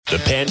The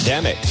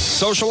pandemic,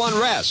 social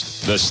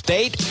unrest, the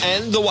state,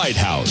 and the White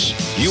House.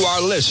 You are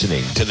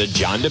listening to The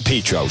John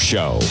DePetro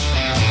Show.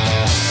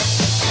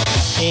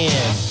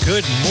 And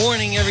good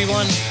morning,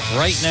 everyone.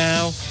 Right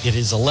now, it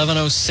is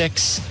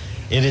 11:06.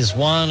 It is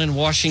Juan in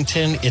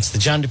Washington. It's The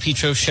John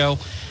DePetro Show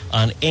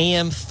on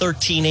AM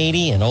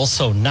 1380 and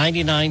also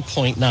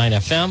 99.9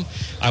 FM.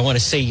 I want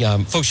to say,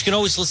 folks, you can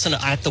always listen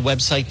at the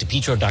website,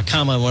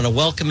 DePetro.com. I want to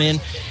welcome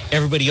in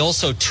everybody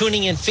also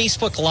tuning in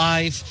Facebook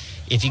Live.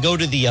 If you go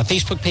to the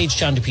Facebook page,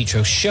 John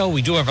DePetro Show,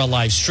 we do have our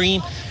live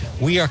stream.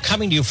 We are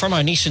coming to you from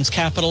our nation's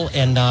capital.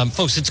 And,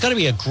 folks, it's going to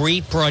be a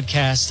great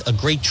broadcast, a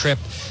great trip.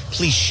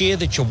 Please share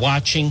that you're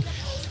watching.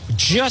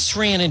 Just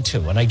ran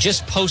into, and I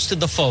just posted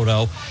the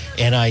photo,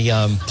 and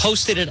I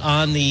posted it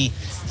on the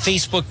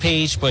Facebook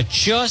page, but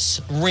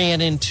just ran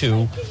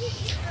into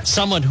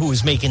someone who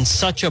is making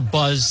such a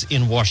buzz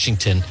in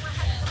Washington,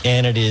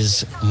 and it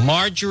is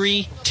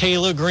Marjorie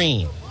Taylor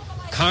Greene.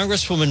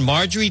 Congresswoman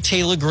Marjorie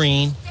Taylor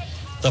Greene,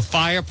 the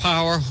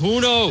firepower, who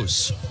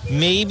knows,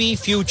 maybe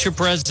future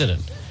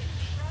president,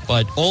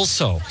 but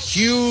also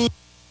huge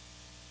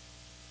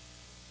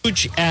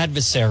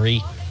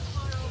adversary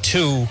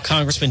to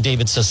Congressman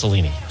David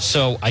Cicilline.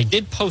 So I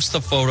did post the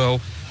photo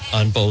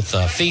on both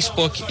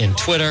Facebook and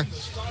Twitter,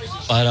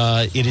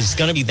 but it is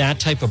going to be that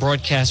type of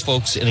broadcast,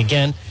 folks. And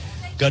again,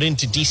 got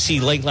into D.C.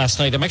 late last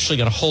night. I'm actually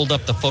going to hold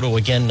up the photo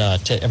again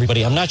to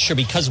everybody. I'm not sure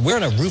because we're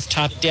on a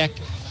rooftop deck,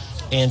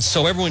 and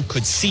so everyone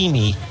could see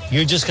me.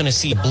 You're just going to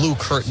see a blue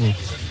curtain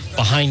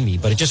behind me,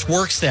 but it just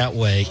works that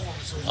way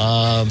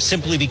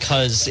simply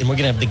because, and we're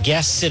going to have the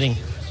guests sitting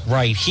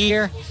right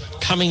here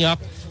coming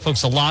up.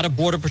 Folks, a lot of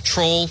Border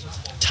Patrol.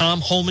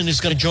 Tom Holman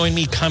is going to join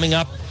me coming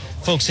up.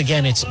 Folks,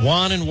 again, it's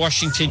Juan in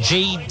Washington.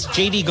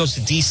 JD goes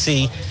to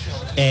D.C.,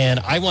 and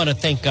I want to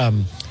thank,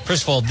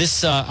 first of all,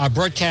 this our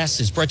broadcast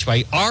is brought to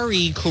you by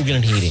R.E. Coogan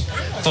and Heating.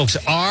 Folks,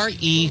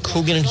 R.E.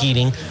 Coogan and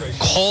Heating,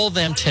 call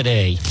them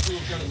today.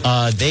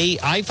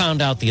 I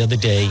found out the other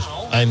day,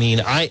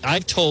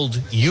 I've told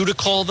you to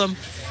call them,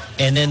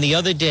 and then the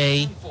other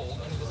day,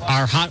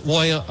 our hot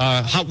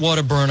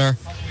water burner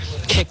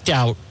kicked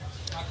out.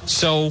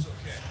 So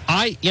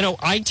I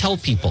tell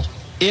people,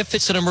 if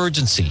it's an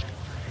emergency,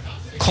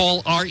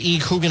 call R.E.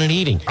 Coogan and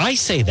Heating. I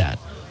say that.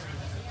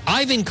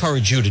 I've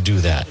encouraged you to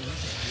do that.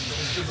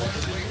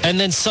 And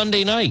then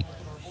Sunday night,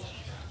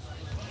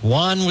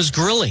 Juan was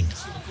grilling.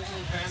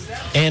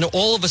 And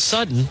all of a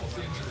sudden,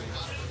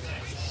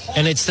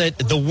 and it's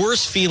the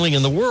worst feeling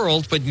in the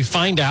world, but you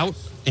find out,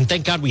 and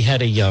thank God we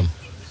had a,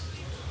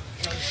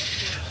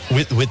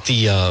 with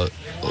the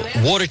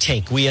water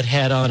tank, we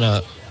had on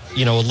a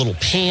little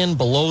pan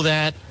below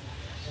that.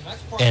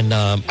 And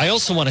I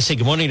also want to say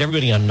good morning to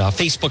everybody on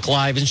Facebook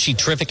Live. Isn't she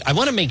terrific? I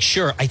want to make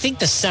sure. I think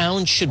the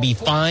sound should be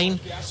fine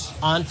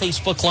on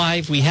Facebook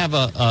Live. We have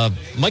a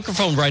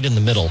microphone right in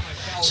the middle.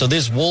 So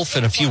there's Wolf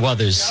and a few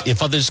others.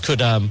 If others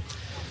could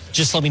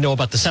just let me know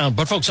about the sound.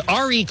 But, folks,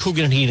 R.E.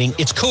 Coogan and Heating,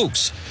 it's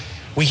Cougs.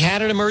 We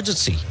had an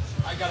emergency.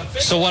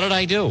 So what did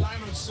I do?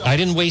 I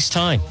didn't waste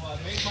time.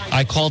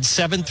 I called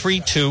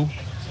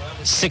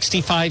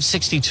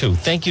 732-6562.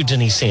 Thank you,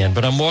 Denise Ann.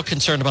 But I'm more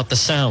concerned about the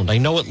sound. I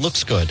know it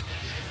looks good.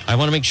 I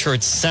want to make sure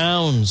it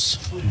sounds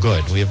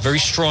good. We have very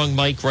strong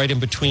mic right in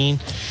between.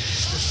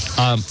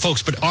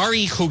 Folks, but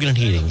R.E. Coogan and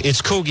Heating.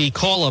 It's Coogie.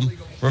 Call them.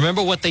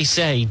 Remember what they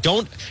say.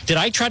 Did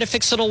I try to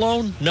fix it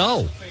alone?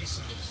 No.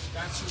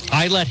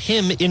 I let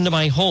him into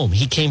my home.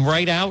 He came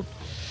right out.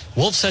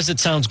 Wolf says it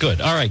sounds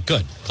good. All right,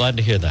 good. Glad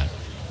to hear that.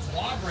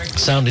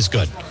 Sound is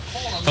good.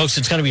 Folks,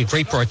 it's going to be a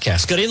great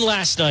broadcast. Got in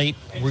last night.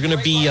 We're going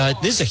to be,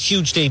 this is a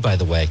huge day, by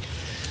the way.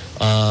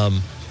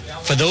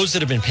 For those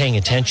that have been paying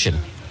attention,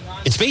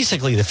 it's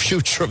basically the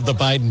future of the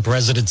Biden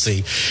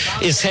presidency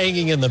is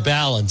hanging in the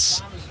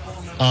balance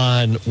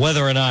on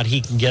whether or not he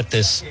can get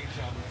this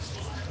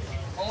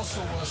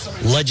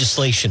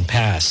legislation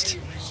passed.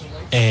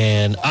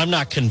 And I'm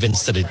not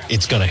convinced that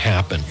it's going to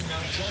happen.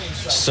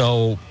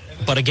 So,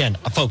 but again,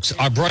 folks,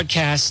 our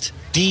broadcast,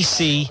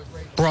 D.C.,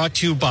 brought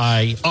to you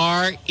by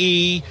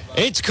R.E.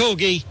 It's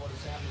Coogie,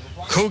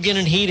 Coogan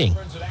and Heating.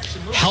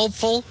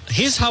 Helpful.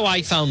 Here's how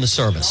I found the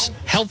service.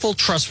 Helpful,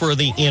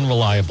 trustworthy, and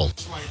reliable.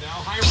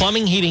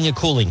 Plumbing, heating, and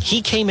cooling.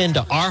 He came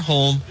into our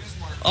home.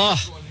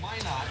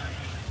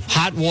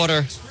 Hot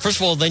water. First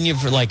of all, then you're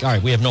like, all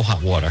right, we have no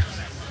hot water.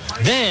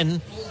 Then,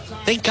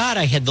 thank God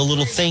I had the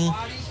little thing,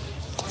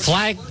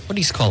 flag, what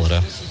do you call it?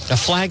 A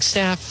flag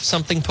staff,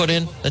 something put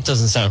in? That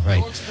doesn't sound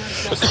right.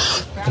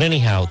 But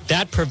anyhow,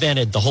 that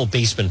prevented the whole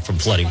basement from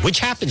flooding, which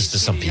happens to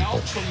some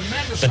people.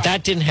 But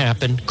that didn't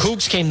happen.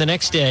 Cougs came the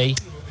next day.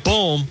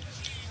 Boom.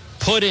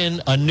 Put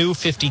in a new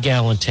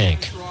 50-gallon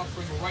tank.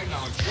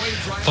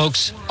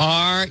 Folks,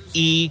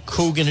 R.E.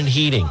 Coogan and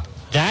Heating.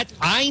 That,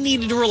 I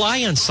needed to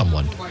rely on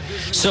someone.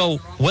 So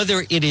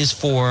whether it is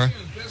for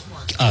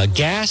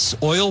gas,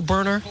 oil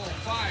burner,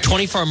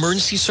 24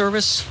 emergency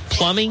service,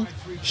 plumbing,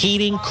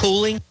 heating,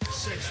 cooling,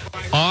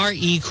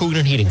 R.E. Coogan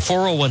and Heating,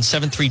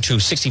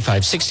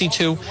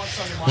 401-732-6562.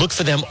 Look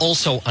for them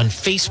also on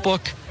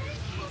Facebook.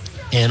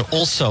 And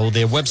also,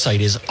 their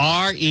website is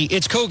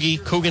it's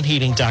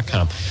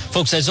COGANHeating.com.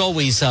 Folks, as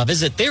always,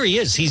 visit. There he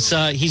is. He's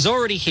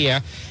already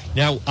here.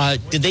 Now,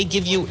 did they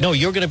give you? No,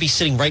 you're going to be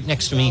sitting right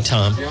next to me,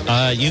 Tom.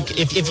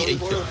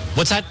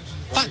 What's that?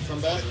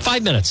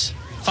 5 minutes.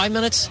 5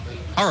 minutes.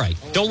 All right.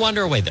 Don't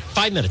wander away.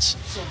 5 minutes.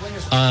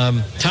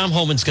 Tom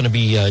Homan's going to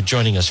be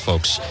joining us,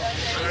 folks.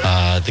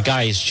 The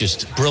guy is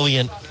just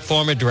brilliant.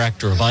 Former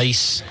director of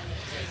ICE.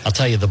 I'll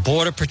tell you, the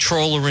Border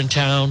Patrol are in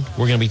town.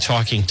 We're going to be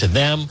talking to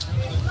them,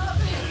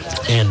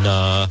 and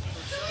a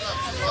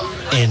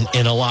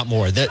lot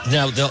more.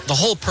 Now, the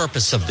whole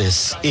purpose of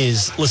this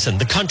is, listen,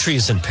 the country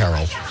is in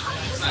peril,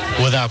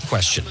 without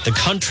question. The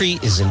country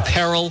is in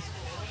peril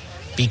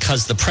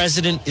because the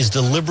president is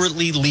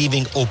deliberately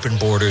leaving open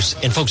borders.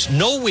 And, folks,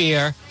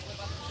 nowhere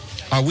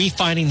are we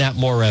finding that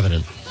more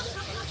evident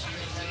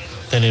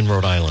than in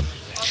Rhode Island.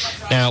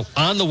 Now,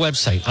 on the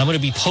website, I'm going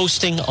to be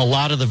posting a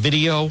lot of the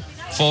video,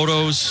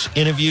 photos,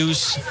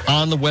 interviews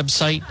on the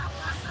website,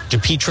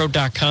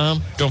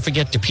 DePetro.com. Don't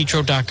forget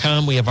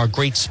DePetro.com. We have our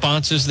great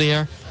sponsors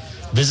there.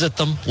 Visit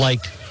them,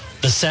 like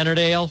the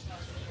Centerdale.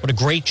 What a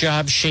great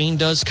job Shane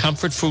does.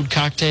 Comfort Food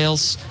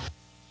Cocktails.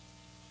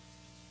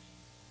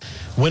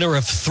 Winner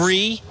of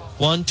three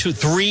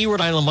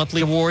Rhode Island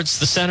Monthly Awards,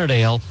 the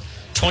Centerdale,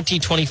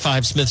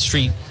 2025 Smith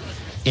Street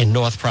in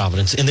North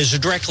Providence. And there's a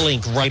direct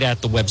link right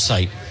at the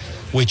website,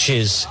 which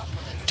is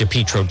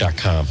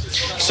DePetro.com.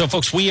 So,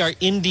 folks, we are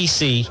in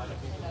D.C.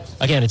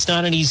 Again, it's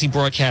not an easy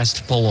broadcast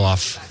to pull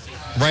off.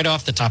 Right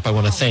off the top, I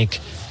want to thank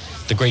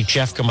the great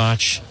Jeff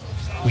Gamach.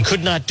 We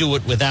could not do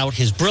it without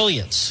his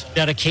brilliance,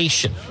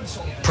 dedication,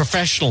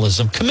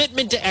 professionalism,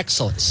 commitment to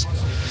excellence.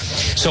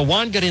 So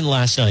Juan got in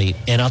last night,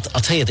 and I'll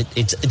tell you that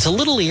it's a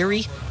little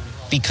eerie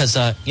because,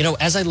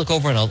 as I look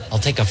over and I'll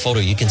take a photo,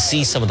 you can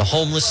see some of the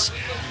homeless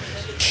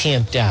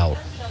camped out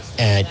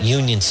at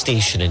Union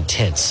Station in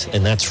tents,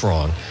 and that's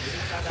wrong.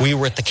 We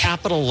were at the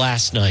Capitol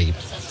last night.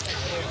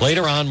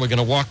 Later on, we're going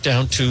to walk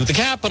down to the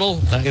Capitol.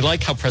 I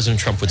like how President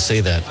Trump would say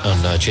that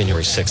on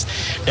January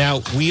 6th.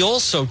 Now, we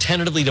also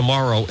tentatively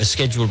tomorrow is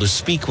scheduled to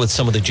speak with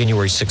some of the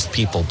January 6th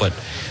people, but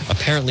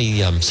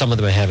apparently some of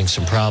them are having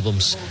some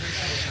problems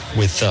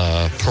with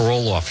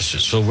parole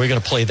officers. So we're going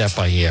to play that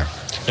by ear.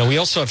 Now, we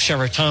also have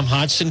Sheriff Tom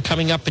Hodgson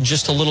coming up in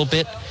just a little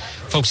bit.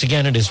 Folks,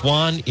 again, it is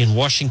Juan in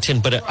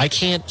Washington, but I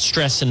can't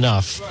stress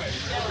enough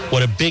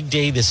what a big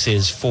day this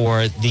is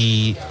for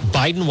the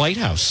Biden White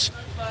House.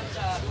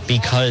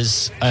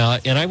 Because,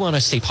 and I want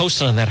to stay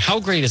posted on that, how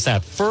great is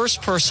that?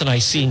 First person I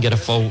see and get a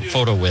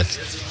photo with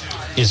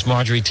is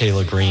Marjorie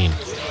Taylor Greene.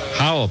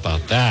 How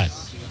about that?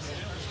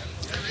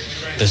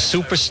 The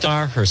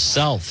superstar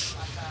herself.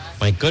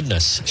 My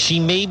goodness. She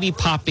may be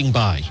popping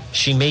by.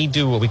 She may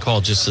do what we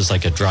call just as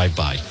like a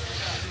drive-by.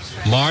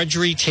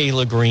 Marjorie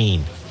Taylor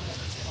Greene.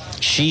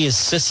 She is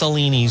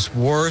Cicilline's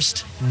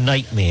worst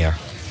nightmare.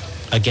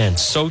 Again,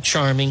 so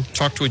charming.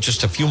 Talked to her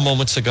just a few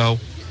moments ago.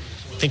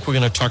 I think we're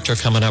going to talk to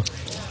her coming up.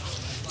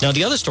 Now,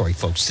 the other story,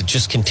 folks, that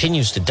just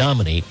continues to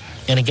dominate,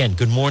 and again,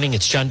 good morning,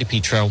 it's John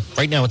DePetro.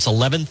 Right now, it's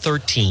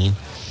 11:13,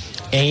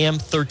 AM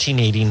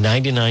 1380,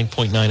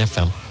 99.9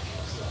 FM.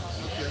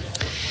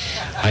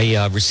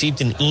 I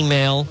received an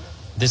email.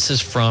 This is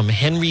from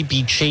Henry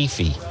B.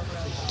 Chafee.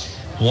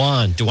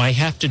 Juan, do I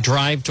have to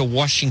drive to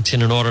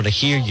Washington in order to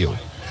hear you?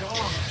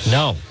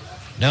 No,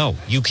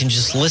 you can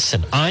just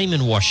listen. I'm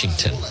in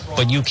Washington,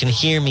 but you can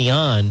hear me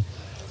on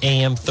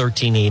AM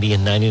 1380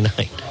 and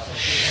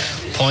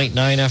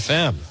 99.9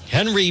 FM.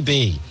 Henry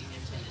B.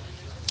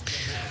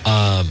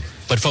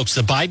 But, folks,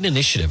 the Biden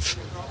initiative,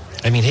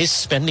 I mean, his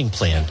spending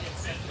plan,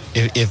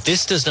 if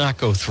this does not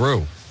go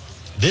through,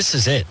 this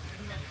is it.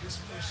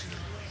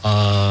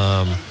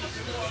 I'm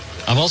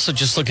also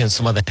just looking at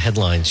some other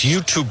headlines.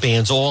 YouTube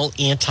bans all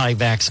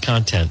anti-vax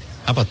content.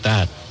 How about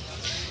that?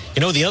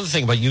 You know, the other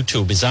thing about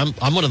YouTube is I'm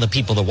one of the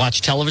people that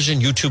watch television,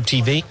 YouTube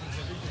TV,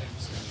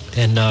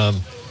 and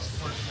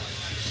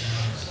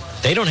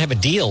they don't have a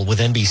deal with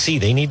NBC.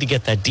 They need to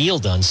get that deal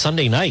done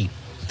Sunday night.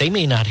 They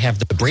may not have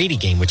the Brady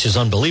game, which is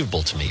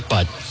unbelievable to me.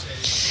 But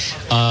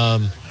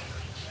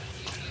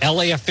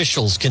LA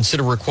officials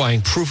consider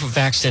requiring proof of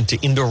vaccine to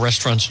indoor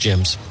restaurants,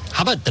 gyms.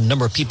 How about the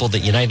number of people that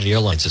United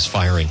Airlines is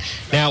firing?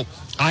 Now,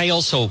 I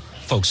also,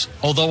 folks,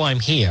 although I'm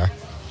here,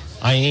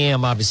 I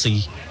am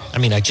obviously,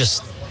 I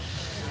just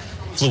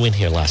flew in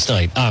here last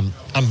night. I'm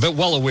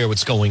well aware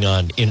what's going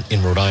on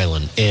in Rhode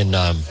Island. And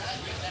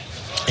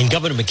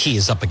Governor McKee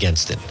is up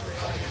against it.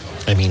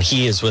 I mean,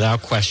 he is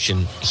without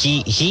question.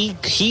 He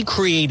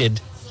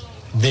created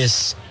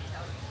this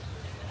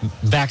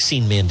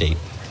vaccine mandate,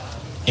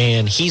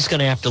 and he's going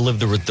to have to live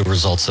the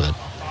results of it.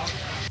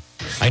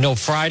 I know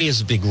Friday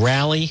is a big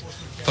rally.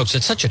 Folks,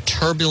 it's such a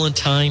turbulent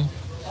time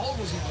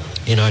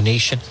in our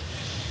nation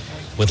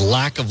with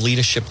lack of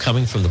leadership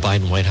coming from the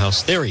Biden White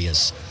House. There he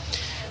is.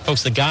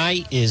 Folks, the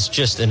guy is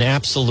just an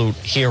absolute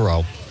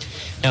hero.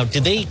 Now,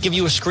 did they give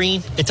you a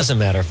screen? It doesn't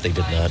matter if they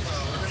did not.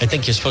 I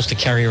think you're supposed to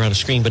carry around a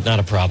screen, but not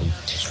a problem.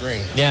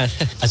 Screen? Yeah,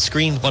 a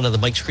screen, one of the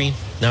mic screen?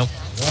 No?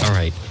 All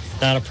right,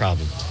 not a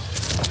problem.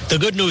 The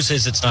good news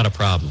is it's not a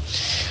problem.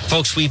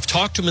 Folks, we've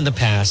talked to him in the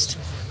past.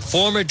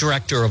 former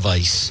director of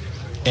ICE,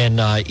 and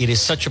it is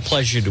such a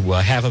pleasure to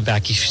have him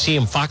back. You see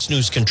him, Fox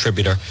News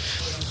contributor,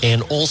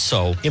 and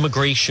also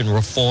Immigration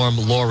Reform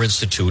Law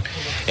Institute,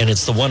 and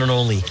it's the one and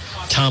only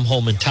Tom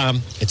Homan.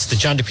 Tom, it's the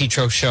John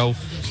DePietro Show,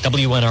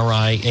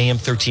 WNRI, AM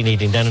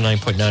 1380,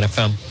 99.9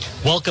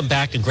 FM. Welcome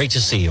back, and great to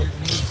see you.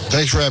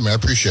 Thanks for having me. I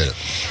appreciate it.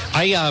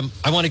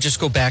 I want to just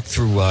go back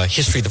through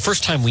history. The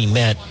first time we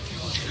met,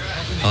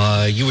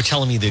 you were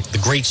telling me the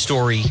great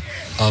story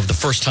of the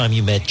first time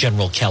you met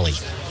General Kelly.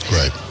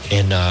 Right.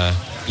 And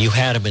you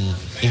had him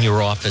in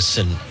your office,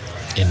 and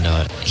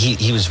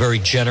he was very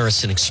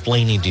generous in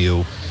explaining to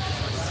you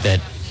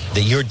that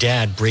your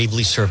dad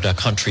bravely served our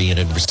country and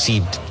had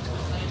received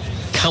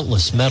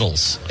countless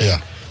medals.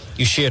 Yeah.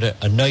 You shared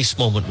a nice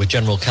moment where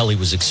General Kelly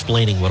was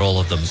explaining what all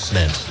of them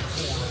meant.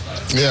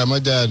 Yeah, my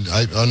dad,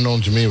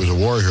 unknown to me, was a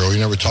war hero. He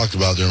never talked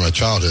about it during my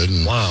childhood.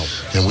 And, wow.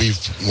 And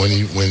when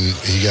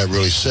he got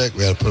really sick,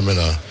 we had to put him in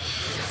a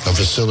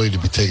facility to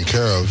be taken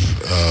care of.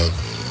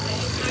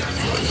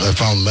 I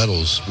found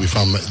medals. We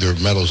found their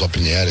medals up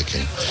in the attic.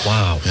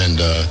 Wow. And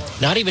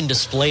not even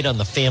displayed on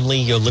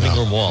your living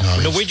room wall.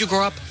 No, where'd you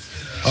grow up?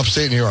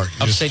 Upstate New York.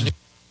 Upstate New York.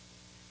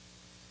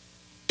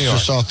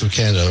 Just south of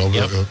Canada,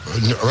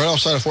 right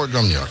outside of Fort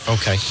Drum, New York.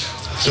 Okay.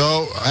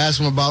 So I asked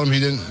him about him. He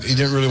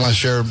didn't really want to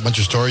share a bunch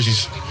of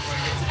stories.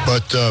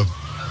 But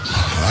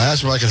I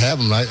asked him if I could have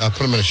him. I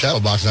put him in a shadow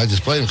box and I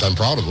displayed him because I'm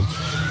proud of him.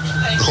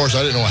 Of course,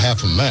 I didn't know what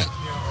half of them meant.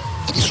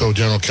 So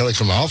General Kelly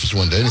came to my office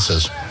one day and he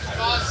says,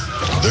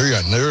 "They're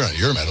not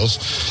your medals.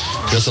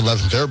 Just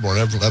 11th Airborne.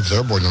 11th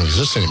Airborne don't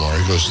exist anymore."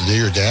 He goes,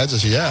 "They're your dad's?" I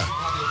said, "Yeah."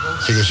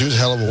 He goes, "He was a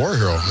hell of a war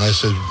hero." And I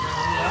said,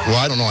 "Well,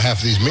 I don't know what half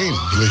of these mean."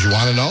 He goes, "You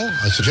want to know?"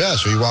 I said, "Yeah."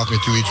 So he walked me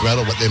through each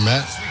medal, what they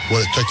meant,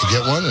 what it took to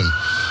get one, and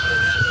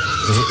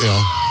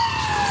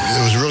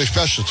it was really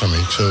special to me.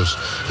 So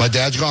my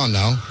dad's gone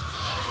now,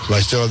 but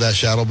I still have that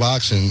shadow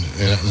box, and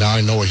now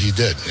I know what he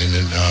did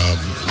and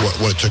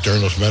what it took to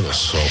earn those medals.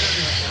 So,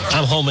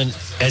 Tom Homan,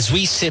 as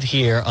we sit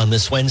here on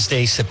this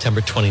Wednesday,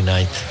 September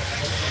 29th,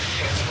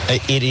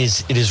 it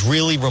is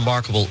really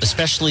remarkable,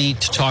 especially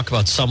to talk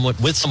about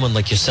someone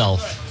like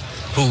yourself,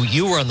 who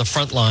you were on the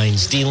front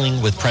lines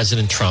dealing with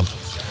President Trump,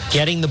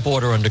 getting the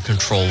border under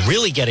control,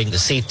 really getting the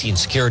safety and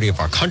security of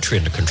our country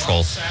under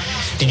control.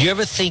 Did you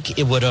ever think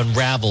it would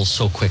unravel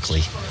so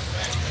quickly?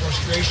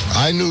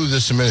 I knew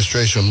this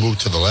administration would move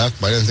to the left,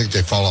 but I didn't think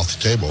they'd fall off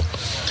the table.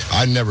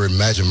 I never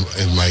imagined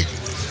in my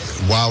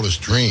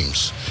wildest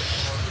dreams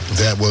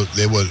that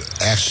they would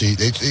actually,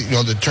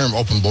 the term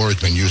open border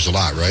has been used a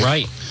lot, right?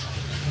 Right.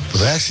 But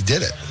they actually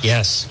did it.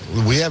 Yes.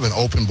 We have an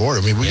open border.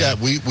 I mean,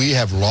 we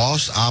have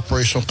lost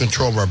operational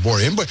control of our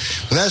border. When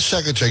that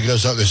secretary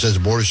goes up there and says the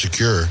border's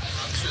secure,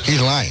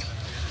 he's lying.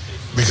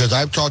 Because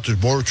I've talked to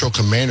Border Patrol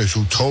commanders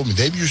who told me,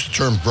 they've used the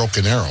term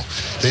broken arrow.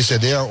 They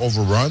said they are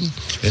overrun.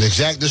 And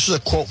this is a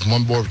quote from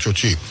one Border Patrol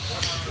chief.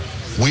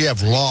 "We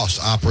have lost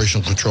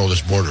operational control of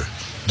this border.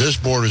 This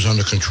border is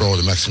under control of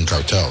the Mexican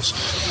cartels."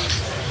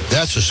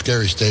 That's a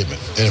scary statement.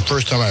 And the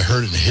first time I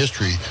heard it in the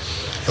history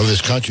of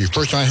this country,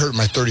 first time I heard it in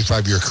my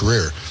 35-year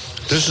career,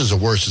 this is the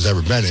worst it's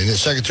ever been. And the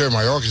Secretary of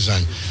Mayorkas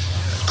on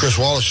Chris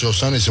Wallace show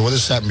Sunday said, "Well,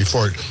 this happened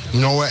before."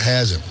 No, it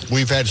hasn't.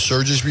 We've had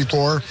surges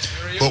before,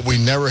 but we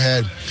never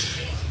had.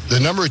 The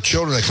number of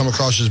children that come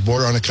across this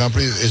border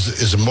unaccompanied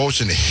is the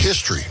most in the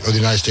history of the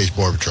United States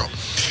Border Patrol.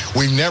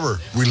 We've never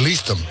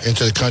released them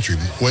into the country.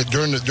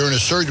 During the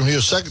surge, when he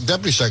was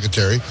Deputy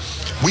Secretary,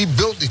 we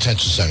built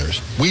detention centers.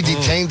 We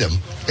detained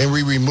them, and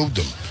we removed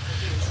them.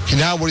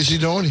 Now, what is he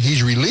doing?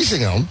 He's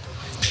releasing them.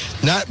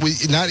 Not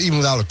even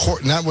without a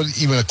court, not with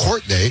even a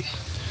court date.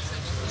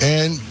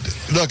 And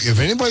look, if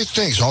anybody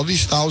thinks all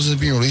these thousands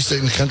being released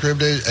in the country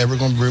every day is ever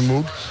going to be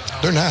removed,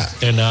 they're not.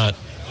 They're not.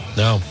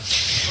 No.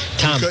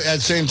 Tom. Because at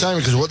the same time,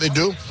 because what they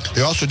do,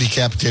 they also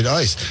decapitate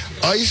ICE.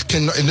 ICE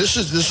can, and this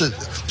is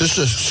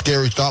a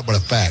scary thought, but a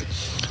fact.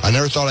 I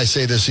never thought I'd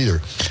say this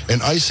either.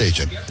 An ICE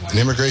agent, an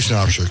immigration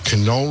officer,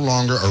 can no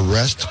longer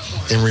arrest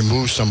and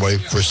remove somebody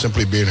for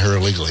simply being here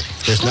illegally.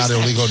 It's not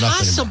illegal,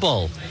 nothing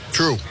anymore.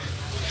 True.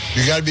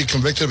 You got to be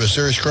convicted of a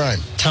serious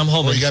crime. Tom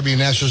Homan. Or you got to be a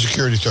national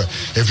security threat.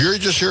 If you're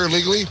just here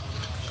illegally,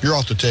 you're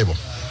off the table.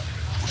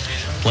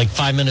 Like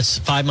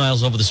 5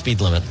 miles over the speed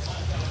limit.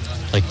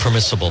 Like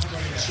permissible.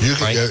 You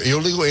can, right?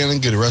 Illegal alien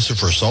get arrested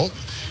for assault.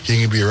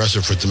 He can be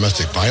arrested for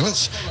domestic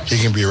violence. He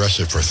can be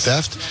arrested for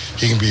theft.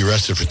 He can be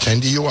arrested for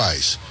 10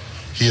 DUIs.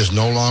 He is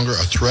no longer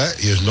a threat.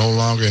 He is no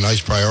longer an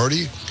ICE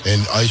priority,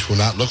 and ICE will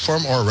not look for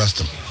him or arrest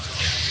him.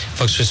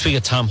 Folks, we're speaking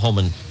of Tom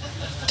Homan.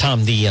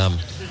 Tom,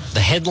 the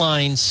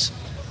headlines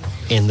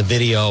in the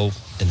video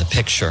and the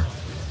picture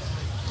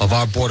of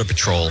our Border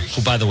Patrol,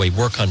 who, by the way,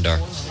 work under,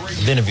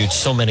 I've interviewed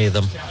so many of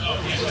them.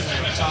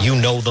 You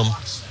know them.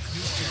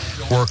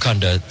 Work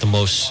under the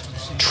most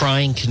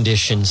trying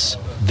conditions.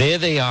 There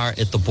they are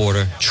at the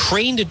border,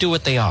 trained to do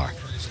what they are,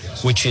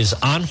 which is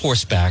on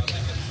horseback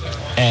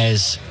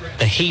as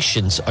the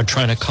Haitians are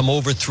trying to come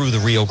over through the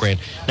Rio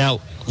Grande. Now,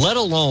 let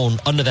alone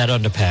under that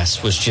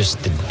underpass was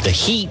just the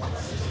heat.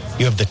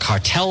 You have the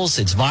cartels,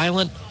 it's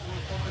violent.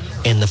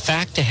 And the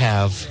fact to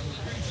have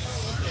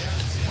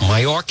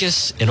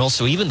Mayorkas and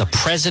also even the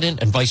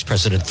president and vice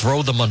president,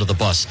 throw them under the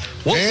bus.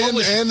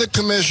 And the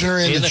commissioner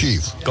and the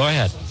chief. Go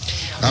ahead.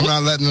 I'm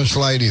not letting them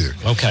slide either.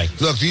 Okay.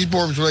 Look, these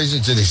Border Patrol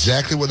agents did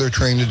exactly what they're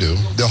trained to do.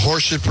 The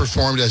horses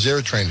performed as they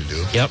were trained to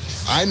do. Yep.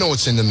 I know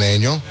it's in the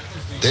manual.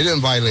 They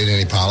didn't violate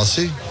any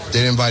policy. They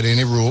didn't violate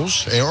any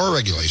rules or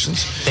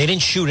regulations. They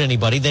didn't shoot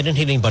anybody. They didn't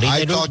hit anybody.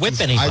 They didn't whip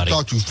anybody. I've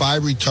talked to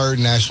 5 retired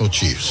national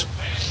chiefs.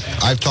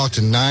 I've talked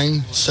to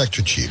 9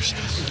 sector chiefs.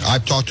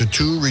 I've talked to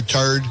 2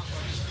 retired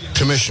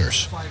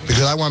commissioners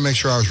because I want to make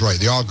sure I was right.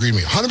 They all agreed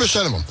with me.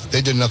 100% of them,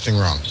 they did nothing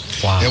wrong.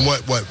 Wow. And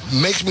what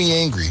makes me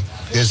angry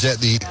is that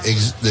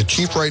the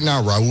chief right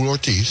now, Raul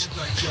Ortiz,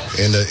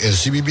 and the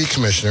CBP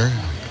commissioner,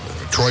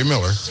 Troy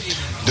Miller,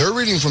 they're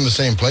reading from the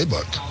same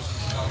playbook.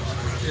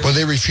 But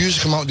they refuse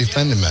to come out and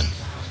defend the men.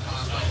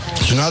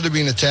 So now they're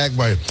being attacked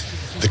by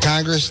the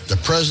Congress, the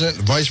president,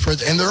 the vice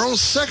president, and their own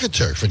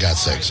secretary, for God's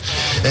sakes.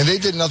 And they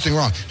did nothing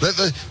wrong.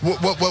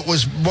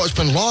 What's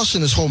been lost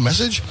in this whole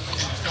message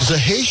is the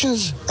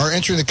Haitians are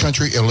entering the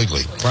country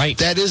illegally. Right.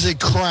 That is a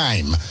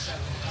crime.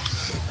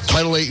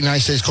 Title 8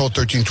 United States Code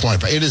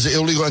 1320. It is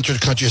illegal to enter the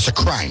country. It's a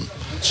crime.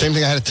 Same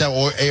thing I had to tell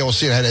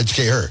AOC and I had to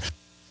educate her.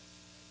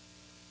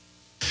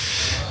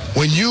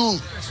 When you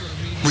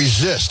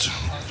resist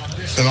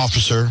an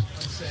officer,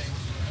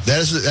 that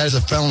is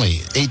a felony,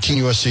 18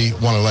 U.S.C.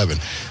 111.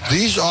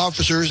 These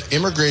officers,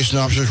 immigration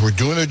officers, were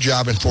doing their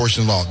job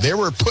enforcing law. They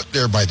were put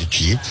there by the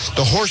chief.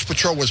 The horse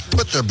patrol was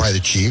put there by the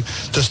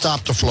chief to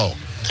stop the flow.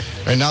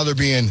 And now they're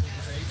being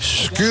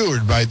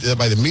skewered by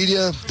the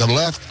media, the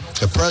left,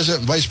 the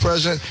president, vice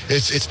president.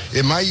 It's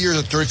in my years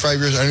of 35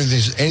 years, I don't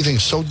think anything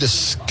so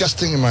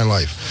disgusting in my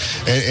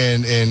life.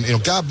 And you know,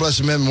 God bless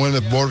the men and women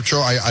of the Border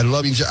Patrol. I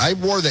love you. I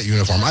wore that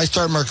uniform. I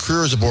started my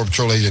career as a Border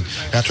Patrol agent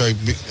after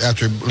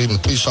leaving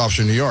the police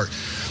officer in New York.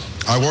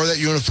 I wore that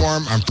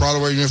uniform. I'm proud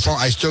of wearing the uniform.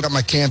 I still got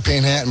my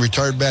campaign hat and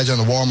retired badge on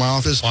the wall in my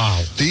office.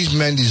 Wow. These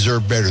men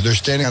deserve better. They're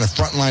standing on the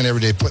front line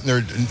every day, putting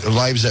their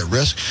lives at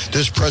risk.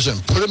 This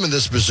president put them in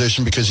this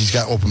position because he's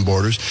got open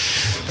borders.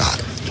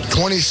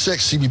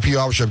 26 CBP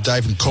officers have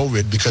died from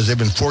COVID because they've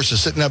been forced to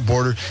sit in that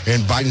border,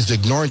 and Biden's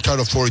ignoring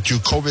Title 42.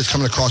 COVID is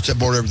coming across that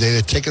border every day.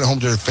 They're taking it home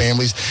to their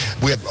families.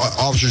 We have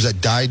officers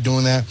that died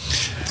doing that.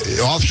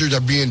 Officers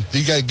are being,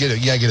 you got to get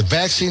a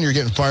vaccine, you're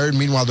getting fired.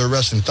 Meanwhile, they're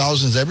arresting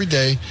thousands every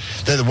day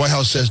that the White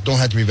House says don't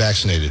have to be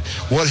vaccinated.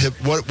 What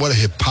a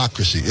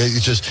hypocrisy.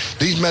 It's just,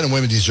 these men and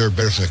women deserve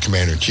better from the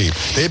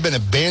commander-in-chief. They've been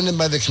abandoned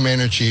by the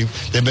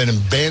commander-in-chief. They've been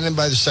abandoned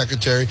by the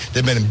secretary.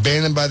 They've been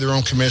abandoned by their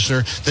own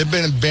commissioner. They've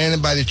been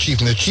abandoned by the chief.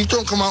 And the chief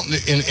don't come out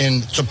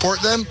and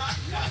support them,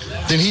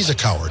 then he's a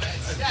coward.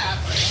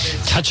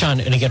 Touch on,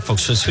 and again,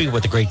 folks, so speaking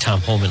with the great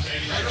Tom Homan,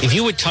 if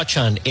you would touch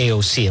on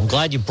AOC, I'm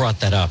glad you brought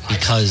that up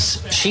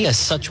because she has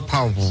such a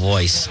powerful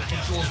voice,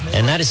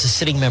 and that is a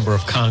sitting member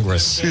of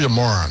Congress. She's a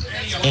moron.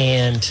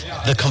 And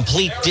the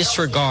complete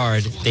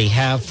disregard they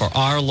have for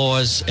our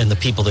laws and the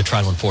people that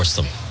try to enforce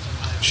them.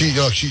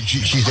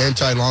 She's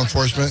anti-law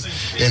enforcement.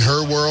 In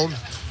her world,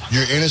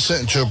 you're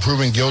innocent until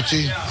proven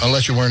guilty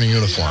unless you're wearing a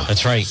uniform.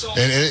 That's right.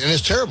 And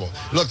it's terrible.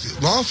 Look,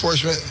 law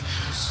enforcement,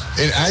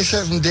 and I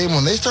said from day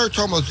one, they started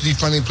talking about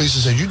defunding police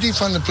and said, you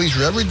defund the police,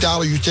 for every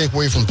dollar you take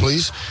away from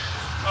police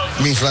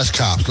means less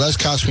cops. Less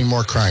cops mean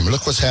more crime.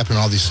 Look what's happened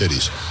in all these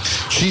cities.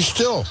 She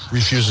still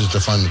refuses to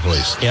fund the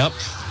police. Yep.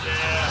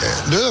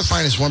 They're the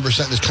finest 1%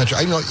 in this country.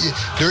 I know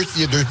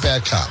there's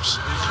bad cops,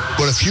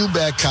 but a few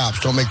bad cops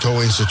don't make the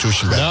whole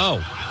institution bad.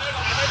 No.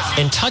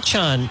 And touch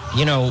on,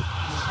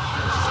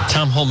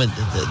 Tom Homan,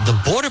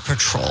 the Border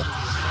Patrol,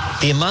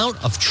 the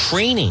amount of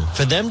training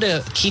for them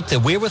to keep the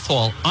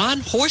wherewithal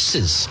on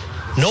horses.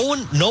 No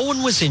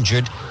one was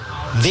injured.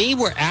 They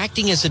were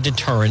acting as a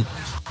deterrent.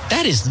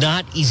 That is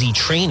not easy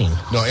training.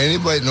 No,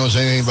 anybody that knows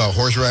anything about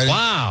horse riding,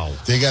 wow,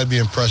 they got to be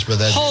impressed by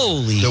that.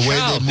 Holy the way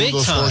cow, they move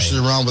those horses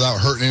around without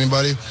hurting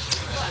anybody.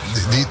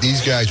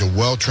 These guys are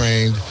well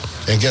trained.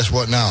 And guess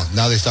what now?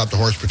 Now they stopped the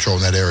horse patrol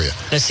in that area.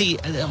 Now see,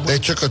 they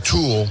took a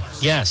tool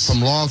from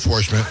law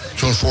enforcement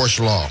to enforce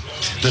the law.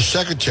 The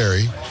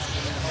secretary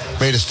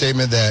made a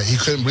statement that he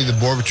couldn't believe the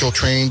Border Patrol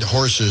trained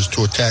horses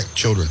to attack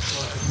children.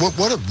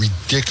 What a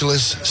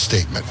ridiculous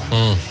statement.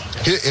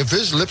 If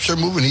his lips are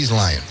moving, he's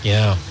lying.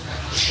 Yeah.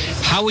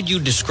 How would you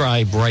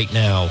describe right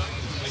now,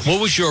 what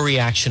was your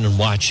reaction in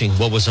watching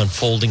what was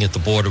unfolding at the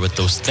border with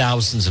those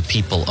thousands of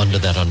people under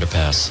that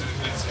underpass?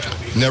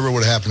 Never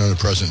would have happened under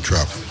President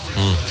Trump.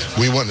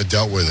 We wouldn't have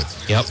dealt with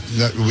it. Yep.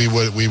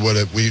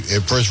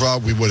 First of all,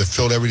 we would have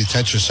filled every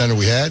detention center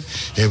we had.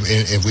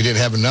 If we didn't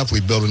have enough,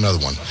 we'd build another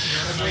one.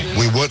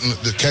 We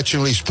wouldn't. The catch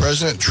and release,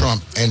 President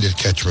Trump ended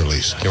catch and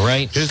release. You're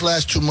right. His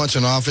last 2 months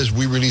in office,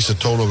 we released a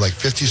total of like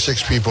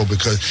 56 people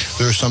because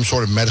there was some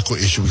sort of medical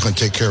issue we couldn't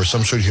take care of,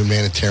 some sort of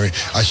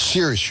a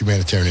serious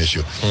humanitarian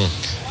issue.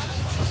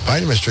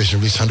 Biden administration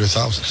released hundreds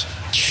of thousands.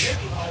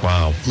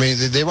 Wow. I mean,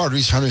 they've already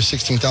reached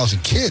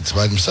 116,000 kids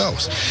by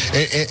themselves.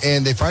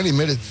 And they finally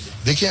admitted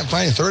they can't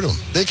find a third of them.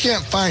 They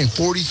can't find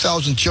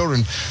 40,000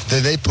 children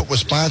that they put with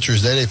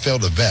sponsors that they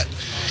failed to vet.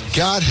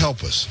 God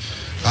help us.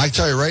 I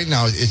tell you right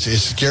now, it's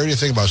scary to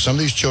think about. Some of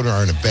these children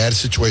are in a bad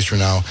situation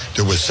right now.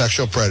 They're with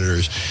sexual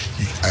predators.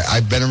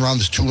 I've been around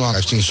this too long.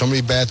 I've seen so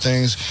many bad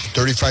things,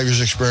 35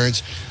 years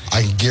experience.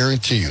 I can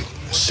guarantee you,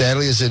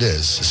 sadly as it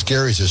is, as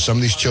scary as it is, some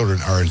of these children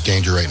are in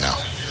danger right now.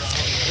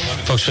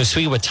 Folks, we're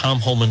speaking with Tom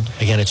Homan.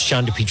 Again, it's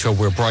John DePietro.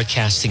 We're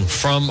broadcasting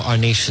from our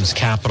nation's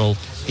capital.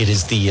 It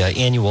is the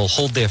annual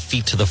Hold Their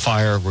Feet to the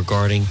Fire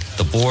regarding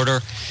the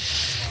border.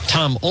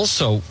 Tom,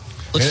 also,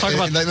 let's talk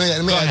about... Let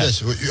me add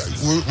this.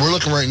 We're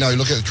looking right now. You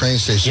look at the train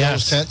station.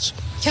 Yes. Those tents?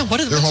 Yeah,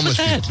 they're homeless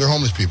people. They're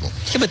homeless people.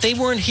 Yeah, but they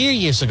weren't here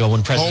years ago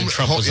when President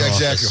Trump was in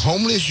office. Exactly.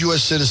 Homeless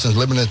U.S. citizens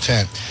living in a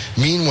tent.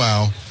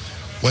 Meanwhile,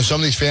 when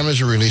some of these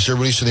families are released, they're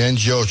released to the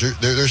NGOs.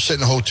 They're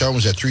sitting in hotel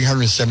rooms at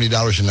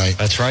 $370 a night.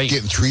 That's right.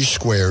 Getting 3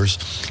 squares,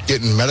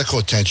 getting medical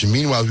attention.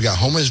 Meanwhile, we got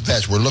homeless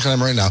vets. We're looking at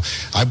them right now.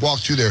 I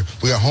walked through there.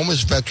 We got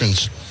homeless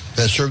veterans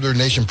that serve their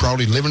nation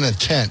proudly, living in a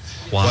tent.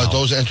 Wow. While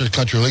those that enter the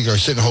country illegally are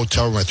sitting in a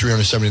hotel room at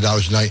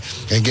 $370 a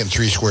night and getting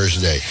 3 squares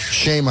a day.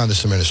 Shame on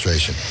this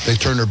administration. They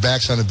turn their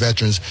backs on the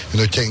veterans, and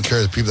they're taking care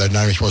of the people that are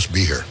not even supposed to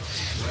be here.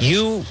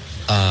 You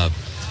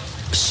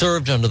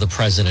served under the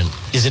president.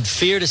 Is it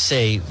fair to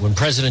say when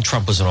President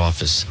Trump was in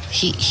office,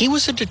 he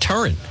was a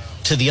deterrent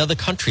to the other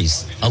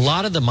countries? A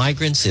lot of the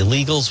migrants,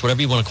 illegals,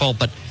 whatever you want to call it,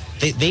 but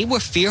they were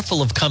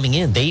fearful of coming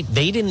in. They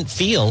didn't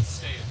feel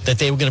that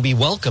they were going to be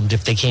welcomed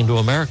if they came to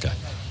America.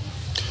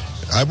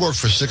 I worked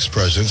for 6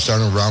 presidents,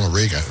 starting with Ronald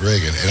Reagan,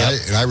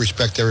 and I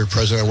respect every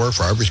president I work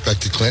for. I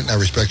respected Clinton, I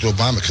respected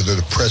Obama, because they're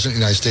the president of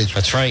the United States.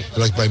 That's right.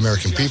 Elected by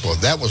American people.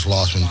 That was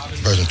lost when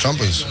President Trump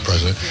was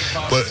president.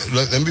 But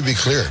let me be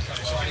clear.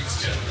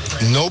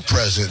 No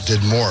president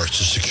did more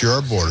to secure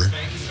our border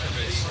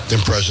than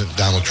President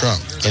Donald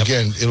Trump. Yep.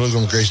 Again, illegal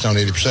immigration down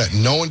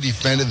 80%. No one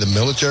defended the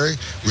military,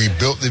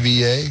 rebuilt the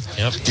VA,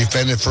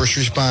 defended first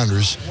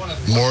responders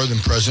more than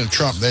President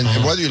Trump. And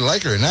whether you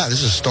like it or not,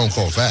 this is a stone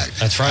cold fact.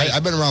 That's right.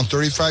 I've been around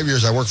 35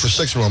 years. I worked for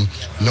 6 of them.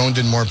 No one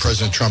did more than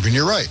President Trump. And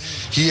you're right.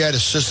 He had a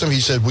system. He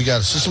said, we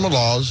got a system of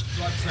laws.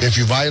 If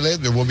you violate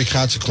it, there will be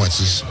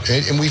consequences.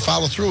 And we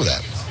follow through with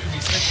that.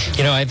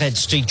 You know, I've had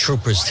state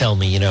troopers tell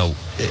me,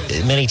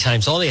 many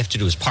times all they have to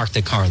do is park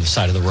their car on the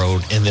side of the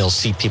road and they'll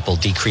see people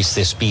decrease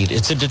their speed.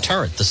 It's a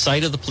deterrent. The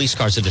sight of the police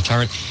car is a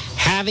deterrent.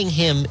 Having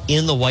him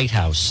in the White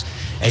House,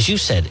 as you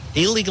said,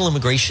 illegal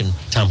immigration,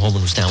 Tom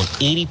Homan, was down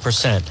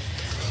 80%.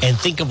 And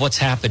think of what's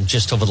happened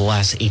just over the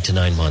last 8 to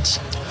 9 months.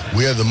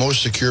 We have the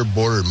most secure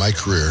border in my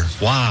career.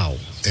 Wow.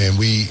 And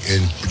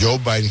Joe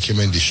Biden came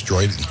in and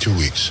destroyed it in 2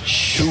 weeks.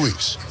 2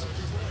 weeks.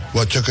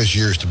 What took us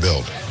years to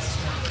build.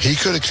 He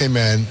could have came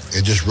in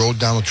and just rode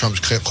Donald Trump's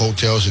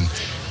coattails and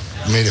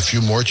made a few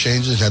more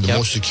changes, had the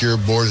most secure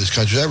border this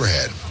country's ever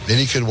had. Then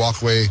he could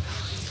walk away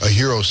a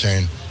hero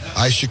saying,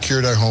 I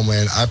secured our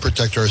homeland, I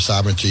protect our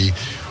sovereignty,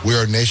 we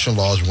are nation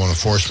laws, one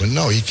enforcement.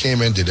 No, he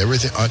came in, did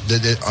everything,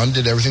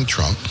 undid everything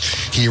Trump.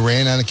 He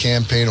ran on a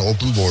campaign of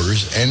open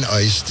borders, end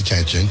ICE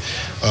detention,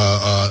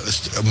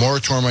 a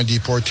moratorium on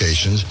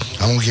deportations.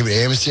 I'm going to give it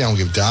amnesty, I'm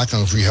going to give DACA, I'm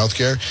going to free health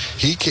care.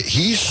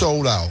 He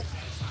sold out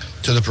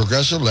to the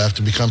progressive left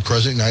to become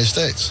president of the United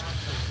States.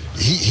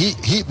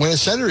 He when a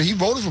senator, he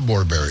voted for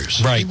border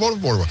barriers. Right. He voted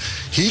for border.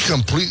 He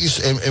completely,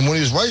 and when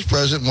he was vice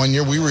president one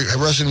year, we were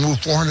arrested and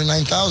moved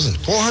 409,000.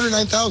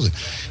 409,000.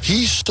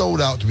 He sold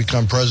out to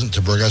become president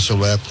to progressive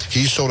left.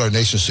 He sold our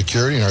nation's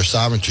security and our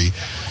sovereignty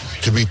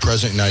to be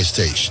president of the United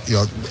States. He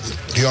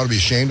ought to be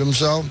ashamed of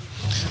himself.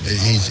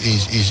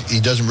 He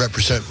doesn't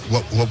represent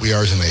what we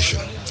are as a nation.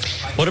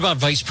 What about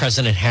Vice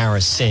President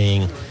Harris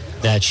saying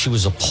that she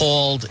was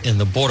appalled in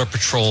the Border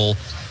Patrol?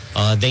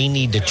 They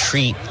need to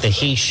treat the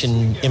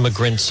Haitian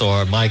immigrants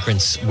or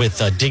migrants with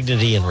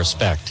dignity and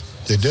respect.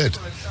 They did.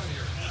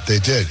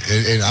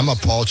 And I'm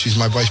appalled she's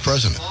my vice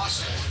president.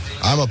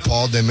 I'm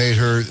appalled they made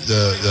her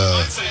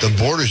the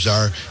border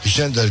czar. She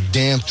sent the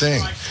damn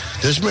thing.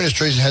 This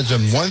administration has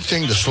done one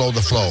thing to slow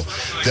the flow.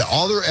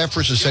 All their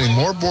efforts of sending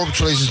more border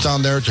patrol agents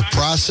down there to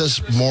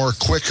process more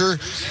quicker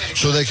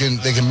so they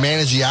can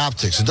manage the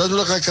optics. It doesn't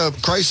look like a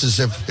crisis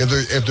if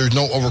there's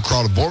no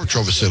overcrowded border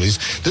patrol facilities.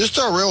 This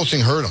Del Rio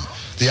thing hurt them.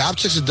 The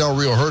optics of Del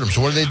Rio hurt them. So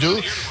what do?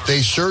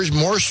 They surged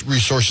more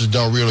resources to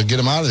Del Rio to get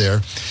them out of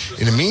there.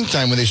 In the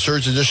meantime, when they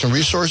surged additional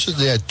resources,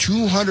 they had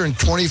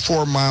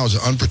 224 miles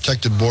of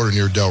unprotected border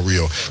near Del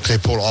Rio. They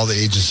pulled all the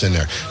agents in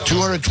there.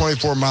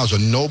 224 miles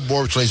of no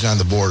border patrol on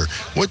the border.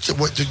 What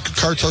the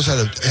cartels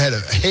had a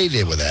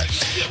heyday with that.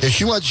 If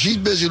she's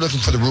busy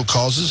looking for the root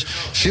causes.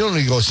 She don't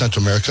need to go to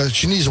Central America.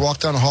 She needs to walk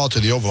down the hall to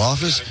the Oval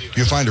Office.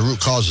 You'll find the root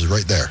causes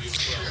right there.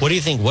 What do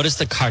you think? What does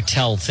the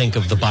cartel think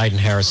of the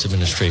Biden-Harris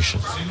administration?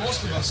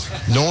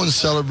 No one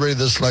celebrated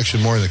this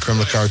election more than the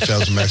criminal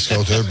cartels in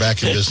Mexico. They're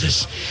back in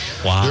business.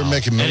 Wow. They're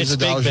making millions of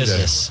dollars a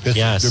day.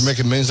 Yes. They're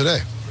making millions a day.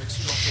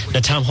 Now,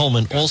 Tom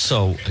Homan,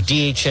 also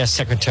DHS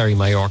Secretary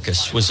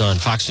Mayorkas was on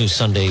Fox News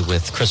Sunday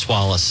with Chris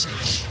Wallace,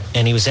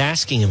 And he was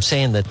asking him,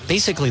 saying that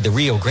basically the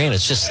Rio Grande,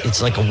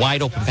 it's like a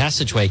wide open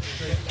passageway,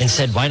 and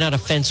said, why not a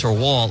fence or a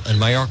wall? And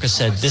Mayorkas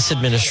said, this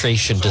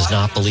administration does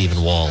not believe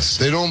in walls.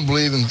 They don't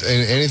believe in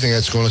anything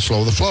that's going to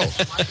slow the flow.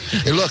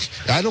 Hey, look,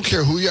 I don't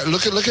care who you are.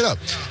 Look it up.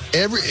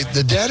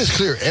 The data's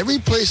clear. Every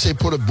place they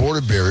put a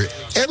border barrier,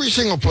 every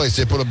single place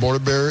they put a border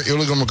barrier,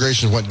 illegal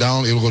immigration went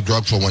down, illegal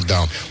drug flow went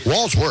down.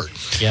 Walls work.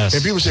 Yes.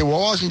 And people say, well,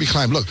 walls can be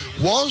climbed. Look,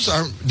 walls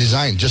aren't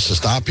designed just to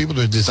stop people.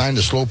 They're designed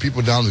to slow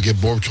people down to give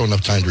Border Patrol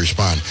enough time to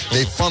respond.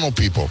 They funnel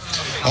people.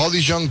 All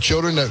these young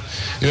children that,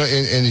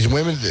 and these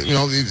women,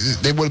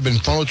 they would have been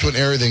funneled to an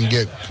area that can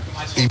get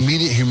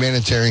immediate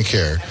humanitarian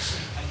care.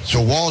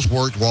 So walls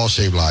worked, walls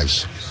saved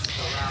lives.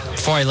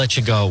 Before I let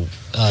you go,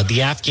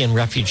 the Afghan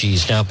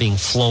refugees now being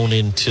flown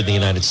into the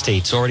United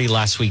States. Already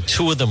last week,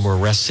 2 of them were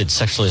arrested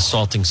sexually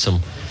assaulting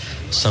some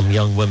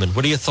young women.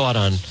 What are your thoughts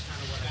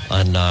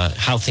on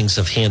how things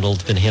have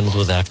been handled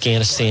with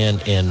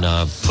Afghanistan and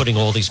putting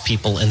all these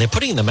people, and they're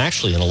putting them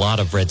actually in a lot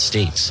of red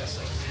states?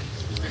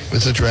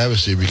 It's a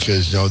travesty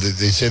because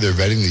they say they're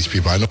vetting these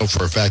people. I know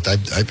for a fact.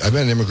 I've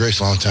been in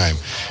immigration a long time.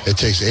 It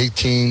takes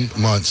 18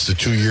 months to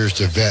 2 years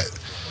to vet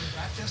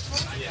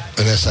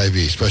an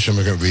SIV, special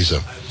immigrant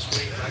visa.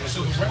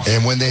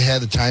 And when they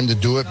had the time to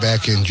do it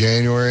back in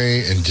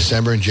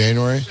December and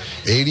January,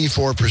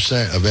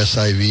 84% of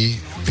SIV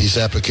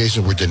visa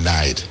applications were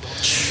denied.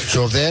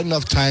 So if they had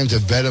enough time to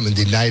vet them and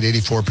denied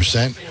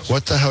 84%,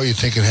 what the hell are you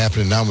thinking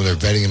happening now when they're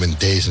vetting them in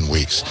days and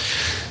weeks?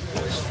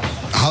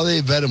 How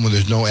they vet them when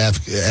there's no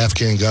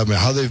Afghan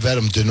government? How they vet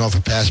them to know if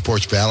a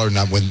passport's valid or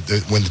not when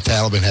the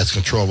Taliban has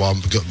control of all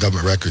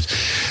government records?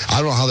 I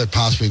don't know how they're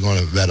possibly going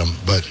to vet them,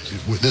 but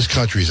this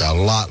country is a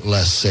lot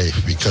less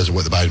safe because of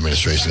what the Biden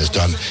administration has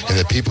done. And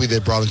the people they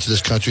brought into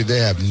this country, they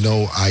have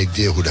no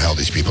idea who the hell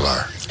these people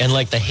are. And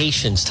like the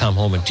Haitians, Tom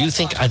Homan, do you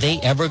think, are they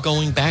ever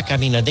going back? I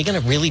mean, are they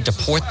going to really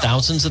deport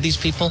thousands of these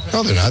people?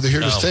 No, they're not. They're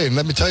here to stay. And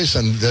let me tell you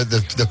something.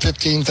 The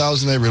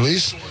 15,000 they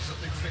released,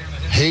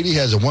 Haiti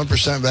has a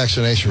 1%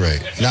 vaccination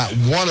rate. Not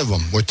one of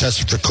them were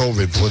tested for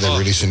COVID before they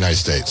released in the United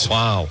States.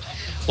 Wow.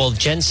 Well,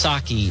 Jen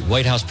Psaki,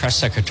 White House press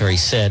secretary,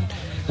 said,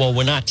 well,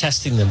 we're not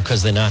testing them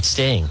because they're not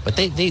staying. But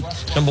they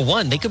number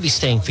one, they could be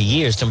staying for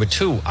years. Number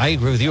two, I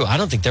agree with you. I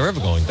don't think they're ever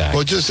going back.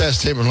 Well, just as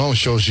Taylor Malone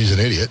shows she's an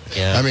idiot.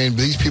 Yeah. I mean,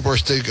 these people are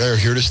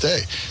here to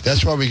stay.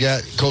 That's why we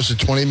got close to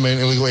 20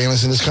 million illegal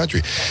aliens in this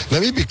country.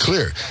 Let me be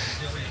clear.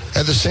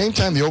 At the same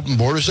time, the open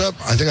borders up,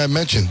 I think I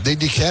mentioned, they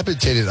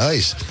decapitated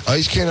ICE.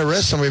 ICE can't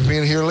arrest somebody for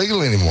being here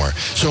illegally anymore.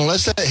 So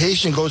unless that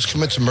Haitian goes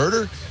commits a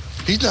murder,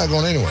 he's not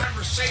going anywhere.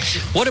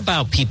 What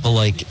about people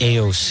like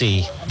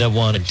AOC that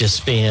want to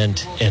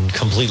disband and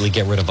completely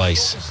get rid of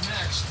ICE?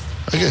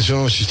 I guess you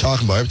don't know what she's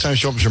talking about. Every time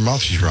she opens her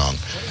mouth, she's wrong.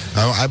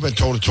 I've been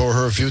told to tell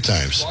her a few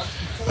times.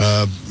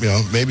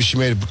 Maybe she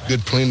made a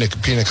good pina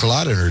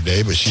colada in her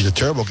day, but she's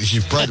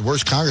probably the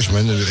worst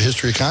congressman in the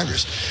history of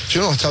Congress. She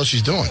don't know what the hell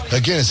she's doing.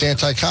 Again, it's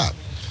anti-cop.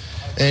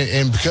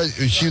 And because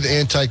she's the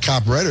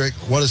anti-cop rhetoric,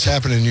 what has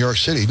happened in New York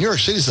City? New York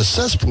City is a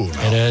cesspool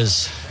now. It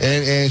is.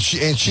 And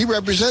she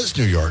represents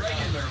New York.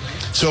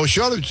 So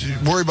she ought to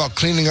worry about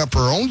cleaning up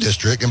her own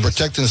district and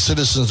protecting the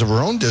citizens of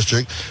her own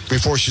district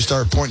before she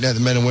started pointing at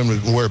the men and women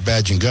who wear a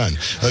badge and gun.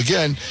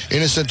 Again,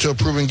 innocent till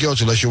proven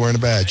guilty unless you're wearing a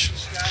badge.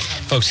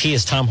 Folks, he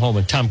is Tom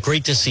Homan. Tom,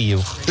 great to see you.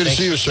 Good to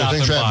see you, sir.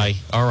 Thanks for having me.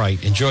 All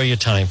right, enjoy your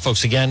time.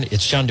 Folks, again,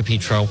 it's John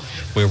DePietro.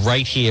 We're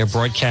right here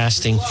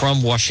broadcasting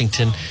from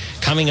Washington.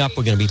 Coming up,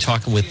 we're going to be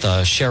talking with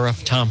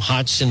Sheriff Tom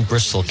Hodgson,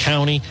 Bristol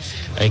County.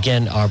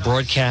 Again, our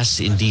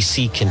broadcast in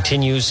D.C.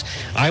 continues.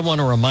 I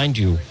want to remind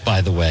you, by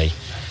the way,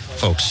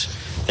 folks,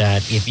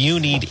 that if you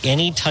need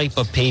any type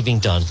of paving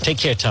done, take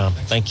care, Tom.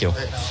 Thank you.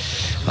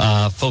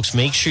 Folks,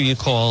 make sure you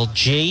call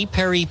J.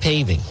 Perry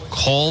Paving.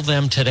 Call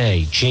them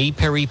today. J.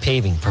 Perry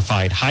Paving.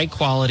 Provide high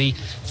quality,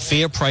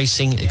 fair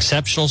pricing,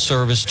 exceptional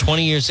service,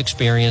 20 years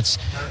experience,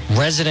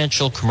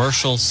 residential,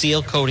 commercial,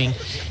 seal coating,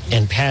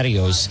 and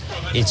patios.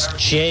 It's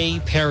J.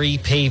 Perry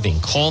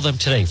Paving. Call them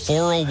today.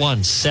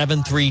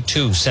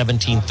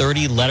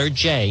 401-732-1730, letter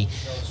J.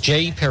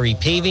 J. Perry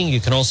Paving.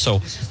 You can also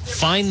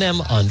find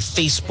them on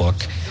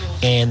Facebook,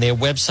 and their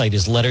website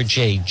is letter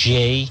J,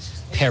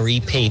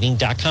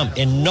 jperrypaving.com.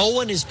 And no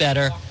one is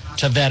better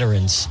to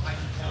veterans.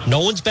 No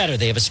one's better.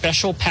 They have a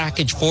special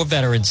package for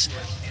veterans.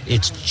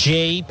 It's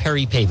J.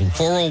 Perry Paving,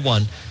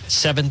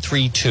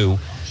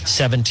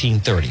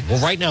 401-732-1730. Well,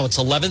 right now it's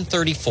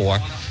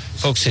 11:34.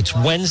 Folks, it's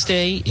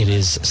Wednesday. It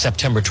is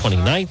September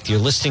 29th. You're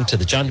listening to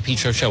the John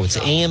DePietro Show. It's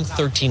AM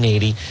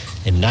 1380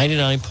 and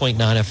 99.9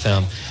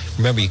 FM.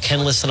 Remember, you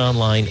can listen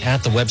online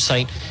at the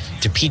website,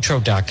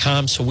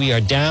 DePietro.com. So we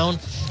are down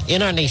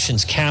in our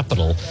nation's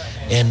capital.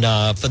 And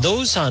for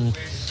those on,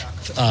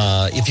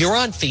 if you're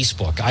on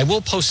Facebook, I will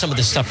post some of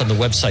this stuff on the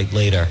website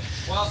later.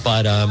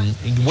 But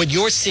what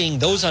you're seeing,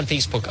 those on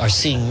Facebook are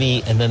seeing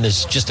me, and then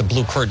there's just a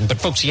blue curtain.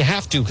 But folks, you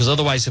have to, because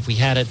otherwise if we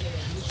had it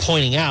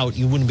pointing out,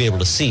 you wouldn't be able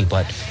to see.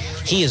 But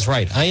he is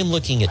right. I am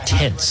looking at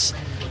tents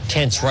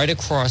right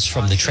across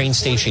from the train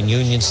station,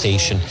 Union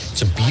Station.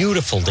 It's a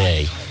beautiful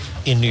day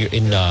in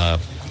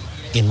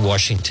in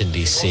Washington,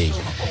 D.C.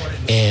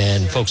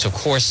 And folks, of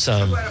course,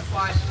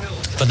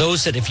 for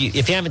those that if you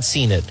haven't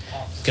seen it,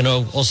 you can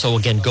also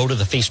again go to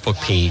the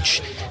Facebook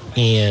page.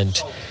 And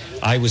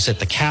I was at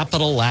the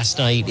Capitol last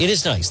night. It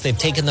is nice. They've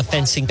taken the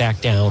fencing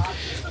back down,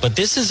 but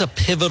this is a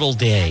pivotal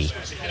day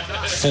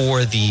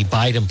for the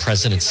Biden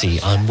presidency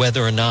on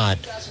whether or not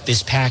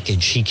this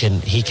package he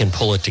can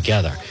pull it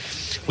together.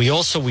 We've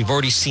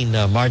already seen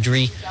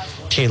Marjorie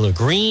Taylor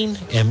Greene,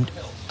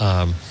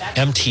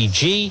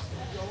 MTG,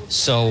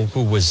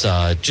 who was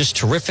just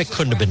terrific,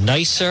 couldn't have been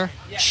nicer.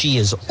 She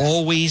is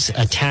always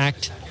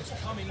attacked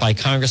by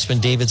Congressman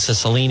David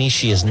Cicilline.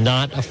 She is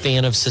not a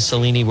fan of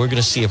Cicilline. We're going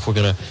to see if we're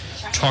going to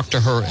talk to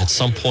her at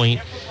some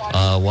point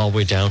while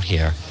we're down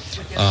here.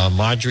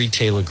 Marjorie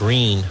Taylor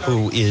Greene,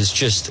 who is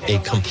just a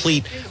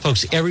complete,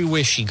 folks,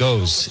 everywhere she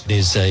goes,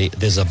 there's a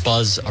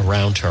buzz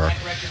around her.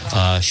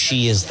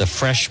 She is the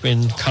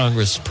freshman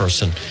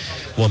congressperson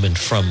woman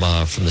from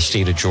the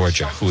state of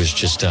Georgia, who is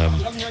just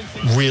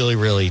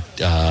really,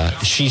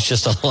 she's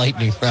just a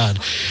lightning rod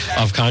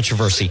of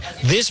controversy.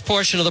 This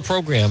portion of the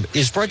program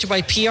is brought to you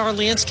by PR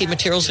Landscape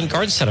Materials and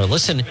Garden Center.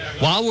 Listen,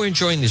 while we're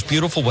enjoying this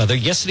beautiful weather,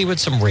 yesterday with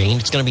some rain,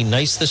 it's going to be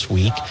nice this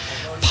week.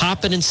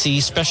 Pop in and see.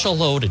 Special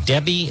hello to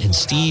Debbie and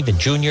Steve and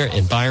Junior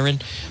and Byron.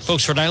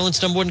 Folks, Rhode Island's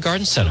 #1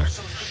 garden center.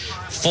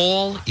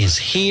 Fall is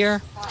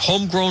here.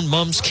 Homegrown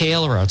Mum's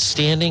kale are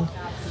outstanding.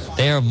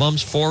 They are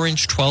Mum's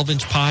 4-inch,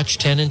 12-inch pots,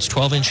 10-inch,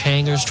 12-inch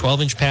hangers,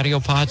 12-inch patio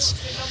pots,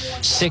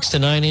 6 to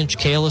 9-inch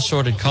kale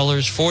assorted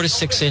colors, 4 to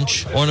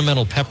 6-inch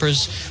ornamental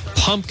peppers,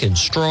 pumpkin,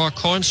 straw,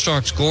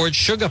 cornstalks, gourds,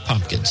 sugar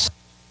pumpkins,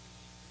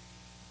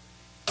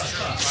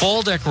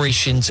 fall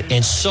decorations,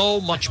 and so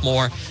much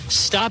more.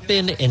 Stop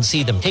in and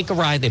see them. Take a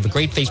ride. They have a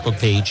great Facebook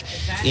page.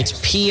 It's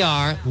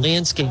PR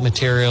Landscape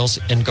Materials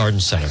and Garden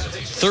Center,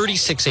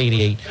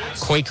 3688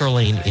 Quaker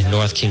Lane in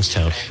North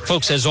Kingstown.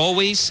 Folks, as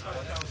always,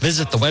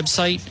 visit the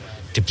website,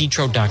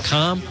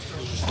 DePietro.com.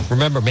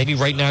 Remember, maybe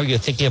right now you're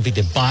thinking of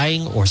either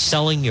buying or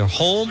selling your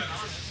home.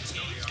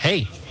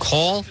 Hey,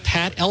 call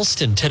Pat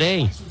Elston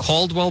today.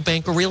 Caldwell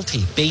Banker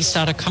Realty, based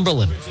out of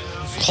Cumberland.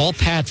 Call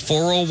Pat,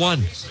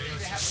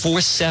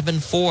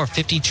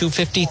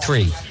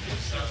 401-474-5253.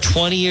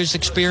 20 years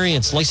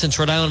experience, licensed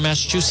Rhode Island,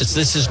 Massachusetts.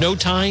 This is no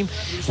time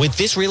with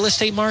this real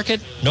estate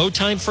market, no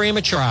time for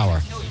amateur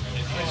hour.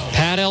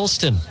 Pat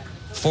Elston,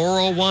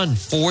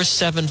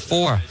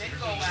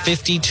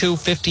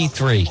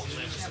 401-474-5253.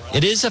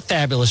 It is a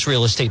fabulous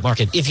real estate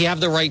market if you have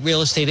the right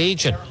real estate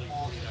agent.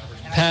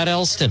 Pat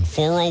Elston,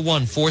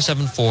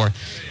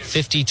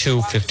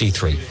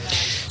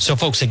 401-474-5253. So,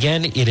 folks,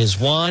 again, it is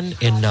Juan,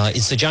 and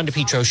it's the John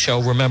DePietro Show.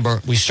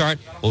 Remember, we start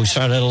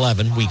at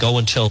 11. We go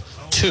until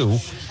 2.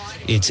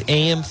 It's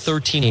AM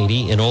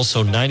 1380 and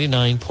also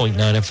 99.9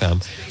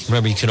 FM.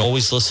 Remember, you can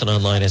always listen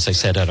online, as I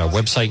said, at our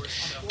website,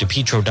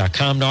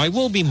 DePietro.com. Now, I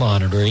will be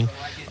monitoring.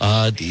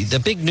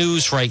 The big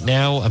news right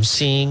now I'm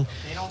seeing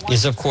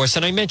is, of course,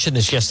 and I mentioned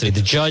this yesterday,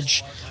 the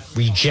judge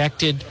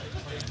rejected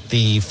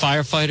the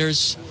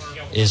firefighters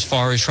as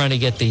far as trying to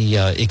get the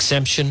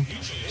exemption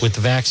with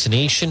the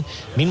vaccination.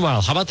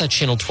 Meanwhile, how about that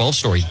Channel 12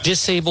 story?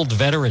 Disabled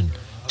veteran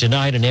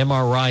denied an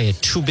MRI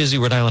at Too Busy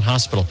Rhode Island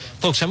Hospital.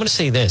 Folks, I'm going to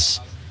say this.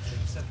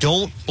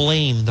 Don't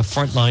blame the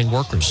frontline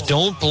workers.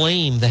 Don't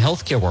blame the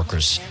healthcare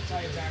workers.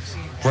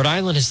 Rhode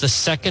Island has the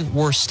second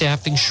worst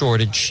staffing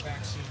shortage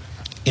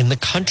in the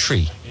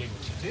country.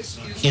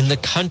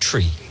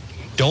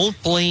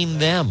 Don't blame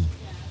them.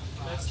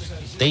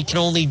 They can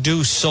only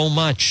do so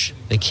much.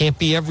 They can't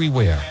be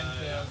everywhere.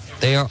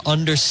 They are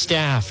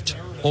understaffed,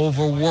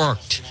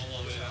 overworked.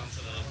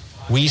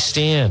 We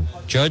stand.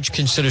 Judge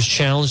considers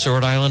challenge the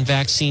Rhode Island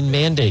vaccine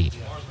mandate.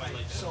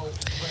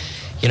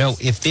 You know,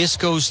 if this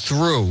goes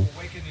through,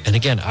 and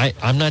again,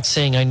 I'm not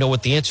saying I know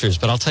what the answer is,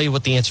 but I'll tell you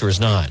what the answer is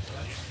not.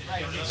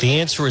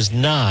 The answer is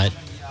not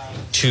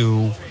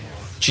to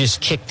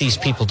just kick these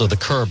people to the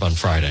curb on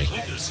Friday.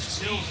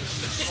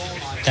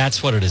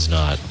 That's what it is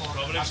not.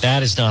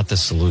 That is not the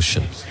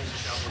solution.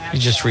 You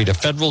just read, a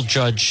federal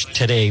judge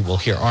today will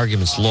hear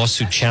arguments,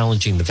 lawsuit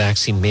challenging the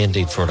vaccine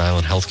mandate for Rhode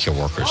Island healthcare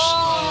workers.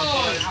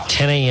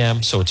 10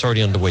 a.m., so it's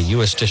already underway,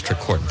 U.S.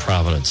 District Court in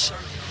Providence.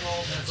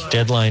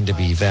 Deadline to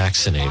be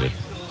vaccinated.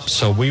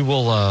 So we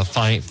will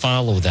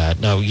follow that.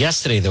 Now,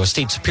 yesterday, though, a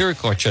state Superior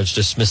Court judge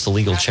dismissed the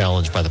legal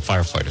challenge by the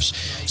firefighters.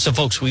 So,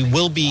 folks, we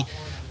will be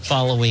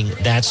following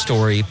that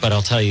story. But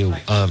I'll tell you,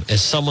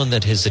 as someone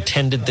that has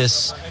attended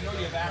this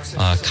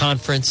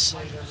conference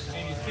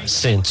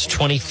since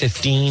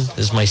 2015, this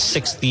is my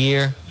 6th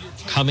year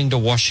coming to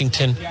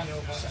Washington.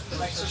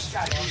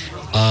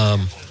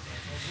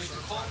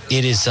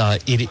 It is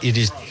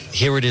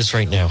here it is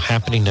right now,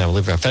 happening now.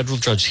 A federal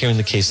judge hearing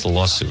the case, the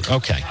lawsuit.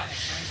 Okay.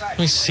 Let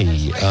me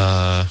see.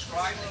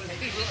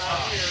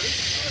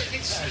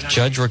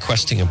 Judge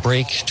requesting a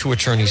break. 2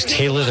 attorneys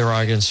tailor their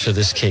arguments for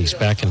this case.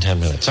 Back in 10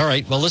 minutes. All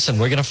right. Well, listen,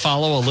 we're going to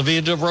follow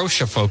Olivia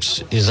DeRocha,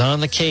 folks, is on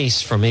the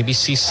case from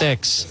ABC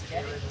 6.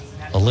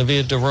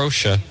 Olivia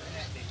DeRocha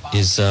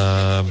is,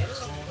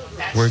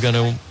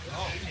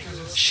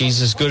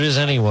 she's as good as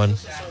anyone.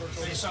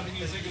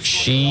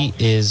 She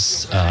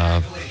is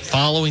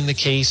following the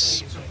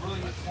case.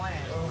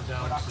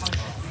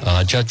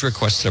 Judge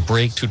requested a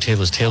break. Two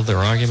tailors tailed their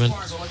argument.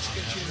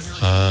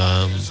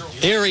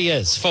 There he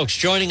is, folks,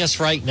 joining us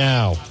right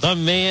now. The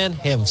man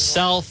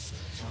himself.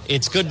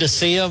 It's good to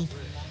see him.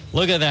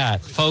 Look at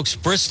that, folks.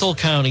 Bristol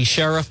County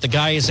Sheriff. The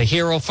guy is a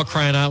hero, for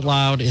crying out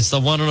loud. It's the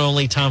one and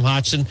only Tom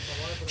Hodgson.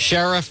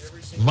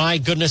 Sheriff, my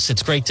goodness,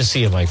 it's great to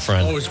see you, my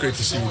friend. Always great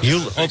to see you.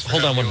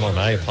 Hold on one moment.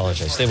 I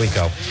apologize. There we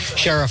go.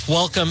 Sheriff,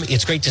 welcome.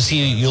 It's great to see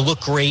you. You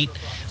look great.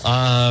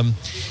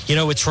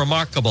 It's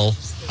remarkable.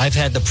 I've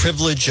had the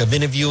privilege of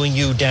interviewing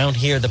you down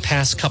here the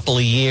past couple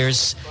of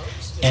years,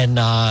 and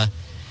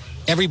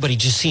everybody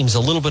just seems a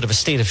little bit of a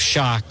state of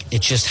shock.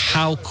 It's just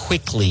how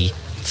quickly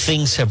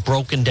things have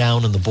broken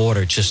down on the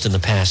border just in the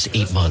past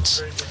 8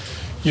 months.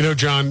 You know,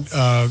 John,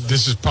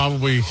 this is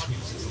probably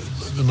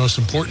the most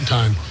important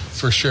time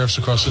for sheriffs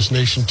across this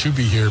nation to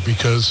be here,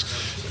 because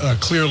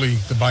clearly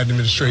the Biden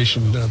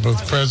administration, both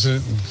the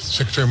President and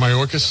Secretary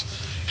Mayorkas,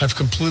 have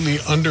completely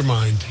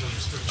undermined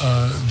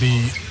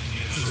the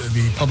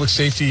public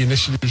safety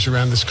initiatives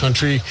around this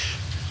country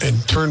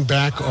and turned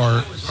back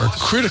our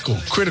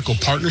critical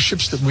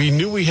partnerships that we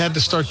knew we had to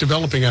start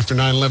developing after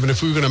 9/11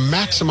 if we were going to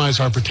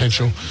maximize our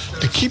potential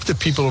to keep the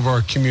people of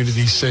our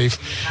community safe.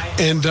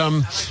 And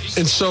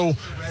so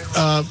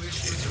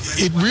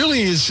it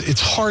really is,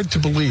 it's hard to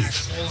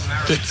believe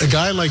that a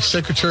guy like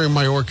Secretary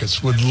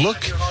Mayorkas would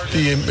look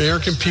the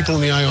American people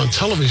in the eye on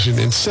television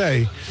and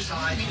say,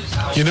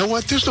 you know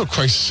what, there's no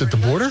crisis at the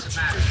border.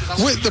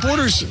 The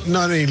border's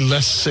not any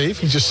less safe,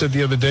 he just said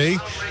the other day,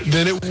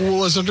 than it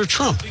was under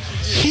Trump.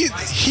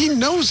 He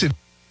knows it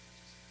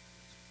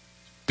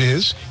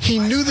is. He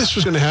knew this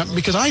was going to happen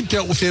because I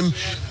dealt with him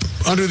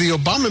under the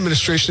Obama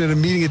administration at a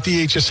meeting at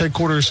DHS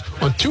headquarters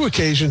on 2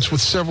 occasions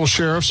with several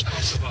sheriffs,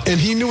 and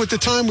he knew at the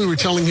time we were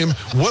telling him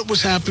what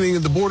was happening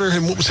at the border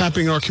and what was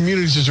happening in our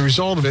communities as a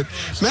result of it.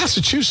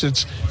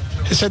 Massachusetts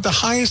has had the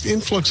highest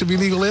influx of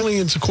illegal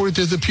aliens, according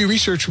to the Pew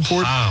Research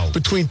report,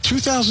 between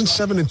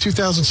 2007 and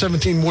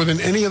 2017, more than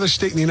any other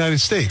state in the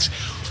United States.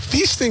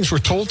 These things were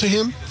told to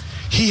him.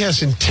 He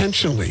has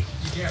intentionally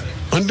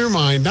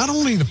undermined not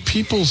only the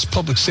people's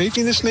public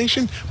safety in this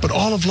nation, but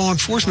all of law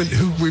enforcement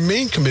who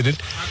remain committed.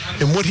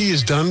 And what he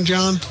has done,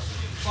 John,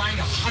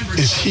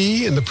 is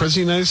he and the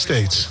President of the United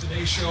States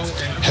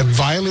have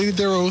violated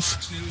their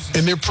oath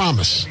and their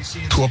promise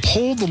to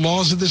uphold the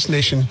laws of this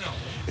nation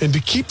and to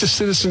keep the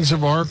citizens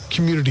of our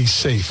community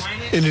safe.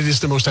 And it is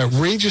the most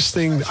outrageous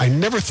thing. I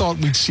never thought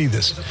we'd see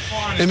this.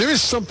 And there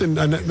is something,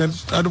 and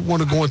I don't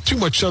want to go on too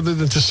much other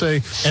than to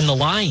say... And the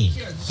lying.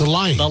 The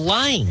lying. The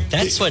lying.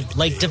 That's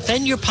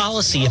defend your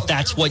policy if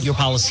that's what your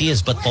policy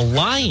is. But the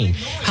lying.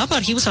 How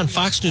about he was on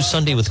Fox News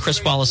Sunday with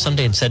Chris Wallace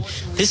Sunday and said,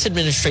 this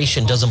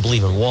administration doesn't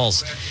believe in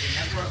walls.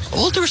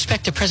 All due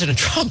respect to President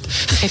Trump,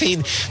 I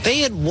mean, they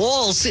had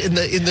walls in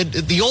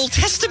the Old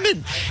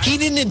Testament. He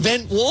didn't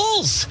invent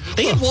walls.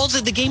 They had walls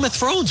in the Game of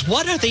Thrones.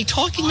 What are they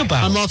talking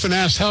about? I'm often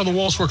asked how are the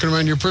walls working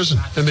around your prison,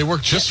 and they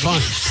work just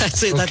fine.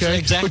 That's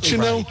exactly. But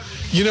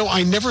you know,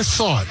 I never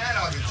thought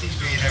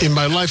in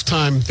my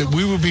lifetime that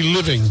we would be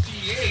living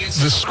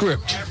the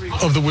script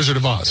of The Wizard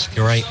of Oz.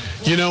 You're right.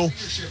 You know,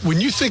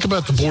 when you think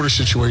about the border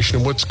situation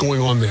and what's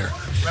going on there,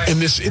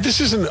 and this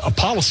isn't a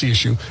policy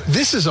issue.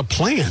 This is a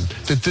plan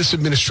that this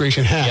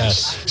administration has.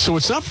 Yes. So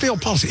it's not failed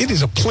policy. It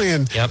is a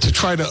plan to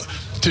try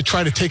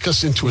to take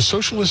us into a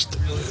socialist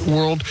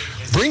world,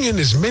 bring in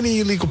as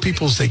many illegal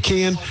people as they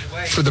can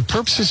for the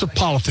purposes of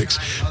politics.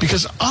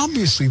 Because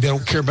obviously they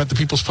don't care about the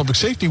people's public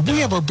safety. We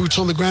have our boots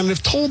on the ground and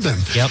have told them.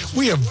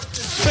 We have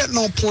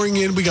fentanyl pouring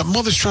in. We got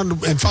mothers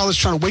and fathers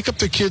trying to wake up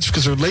their kids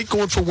because they're late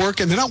going for work,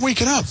 and they're not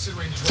waking up.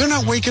 They're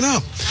not waking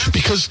up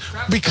because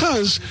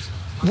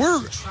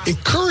we're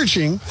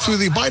encouraging, through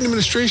the Biden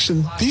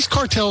administration, these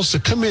cartels to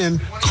come in,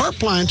 carte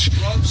blanche,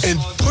 and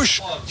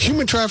push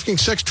human trafficking,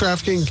 sex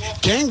trafficking,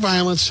 gang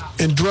violence,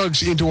 and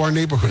drugs into our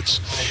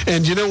neighborhoods.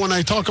 And, you know, when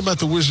I talk about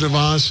the Wizard of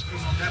Oz,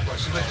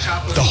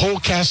 the whole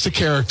cast of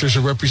characters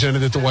are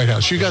represented at the White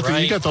House. You got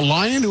the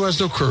lion who has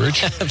no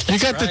courage. You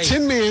got the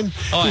Tin Man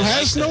who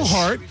has no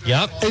heart.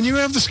 And you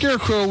have the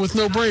Scarecrow with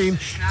no brain.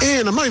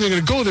 And I'm not even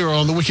going to go there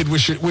on the Wicked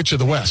Witch of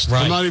the West.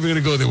 I'm not even going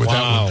to go there with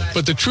that one.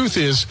 But the truth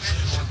is,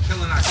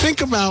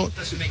 think about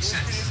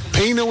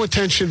pay no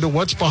attention to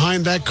what's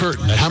behind that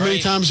curtain. How many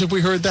times have we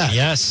heard that?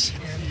 Yes.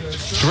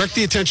 Direct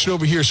the attention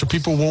over here so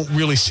people won't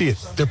really see it.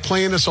 They're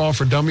playing us off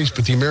for dummies,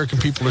 but the American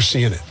people are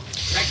seeing it.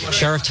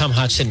 Sheriff Tom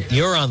Hodgson,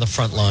 you're on the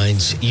front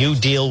lines. You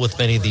deal with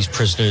many of these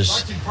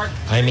prisoners.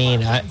 I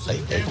mean,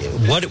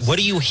 what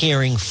are you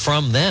hearing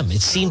from them?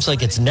 It seems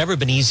like it's never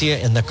been easier,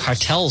 and the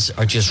cartels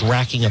are just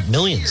racking up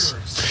millions.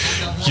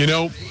 You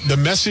know, the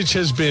message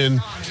has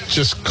been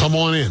just come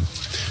on in.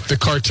 The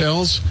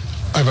cartels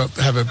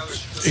have a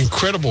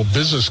incredible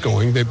business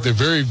going. They're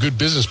very good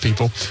business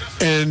people.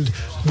 And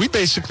we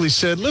basically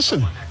said,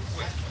 listen,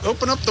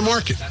 open up the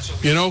market.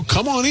 You know,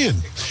 come on in.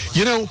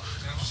 You know,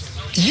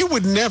 you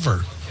would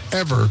never,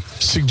 ever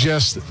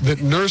suggest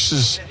that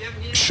nurses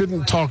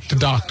shouldn't talk to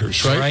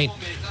doctors, right?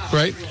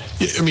 Right?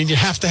 I mean, you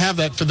have to have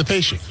that for the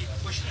patient.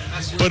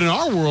 But in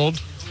our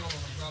world,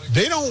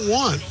 they don't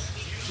want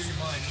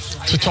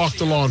to talk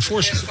to law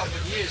enforcement.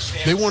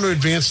 They want to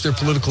advance their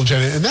political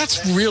agenda. And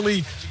that's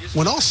really,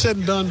 when all said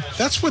and done,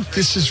 that's what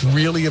this is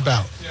really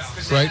about,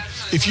 right?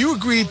 If you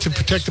agreed to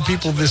protect the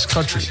people of this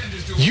country,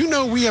 you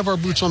know we have our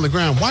boots on the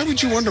ground. Why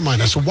would you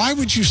undermine us? Why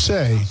would you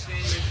say,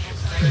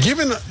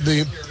 given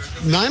the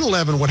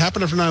 9/11, what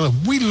happened after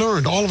 9/11, we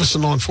learned, all of us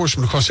in law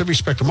enforcement across every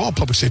spectrum, all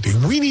public safety,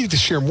 we needed to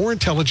share more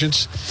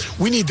intelligence.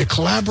 We need to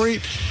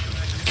collaborate,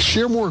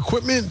 share more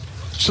equipment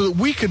so that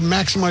we could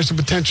maximize the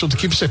potential to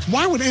keep us safe.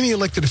 Why would any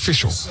elected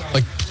official,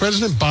 like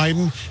President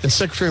Biden and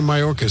Secretary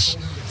Mayorkas,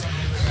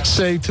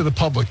 say to the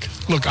public,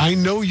 look, I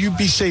know you'd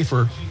be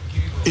safer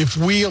if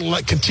we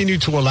continue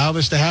to allow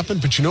this to happen,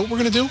 but you know what we're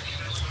going to do?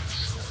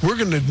 We're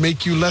going to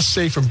make you less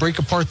safe and break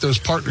apart those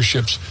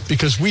partnerships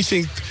because we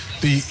think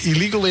the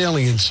illegal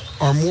aliens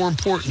are more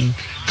important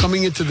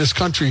coming into this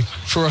country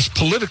for us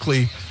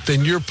politically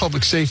than your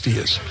public safety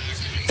is.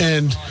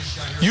 And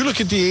you look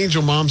at the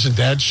angel moms and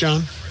dads,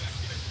 John,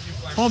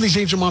 all these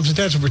angel moms and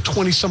dads over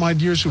 20 some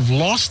odd years who've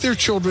lost their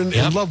children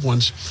and loved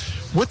ones.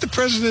 What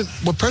President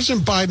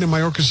Biden and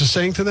Mayorkas are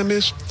saying to them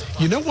is,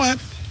 you know what?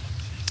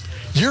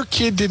 Your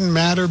kid didn't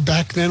matter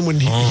back then when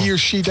he or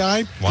she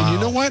died. Wow. And you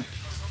know what?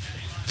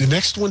 The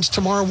next ones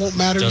tomorrow won't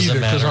matter either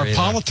because our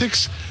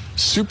politics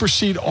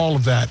supersede all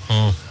of that.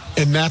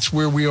 And that's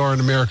where we are in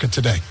America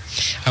today.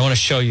 I want to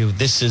show you,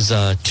 this is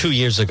 2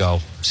 years ago.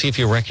 See if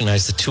you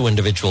recognize the two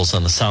individuals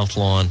on the south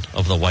lawn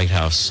of the White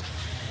House.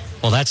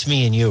 Well, that's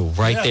me and you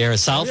right there,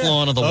 south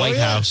lawn of the White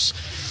House.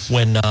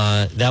 When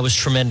that was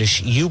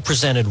tremendous. You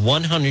presented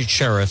 100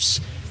 sheriffs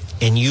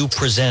and you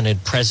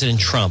presented President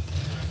Trump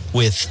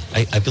with,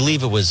 I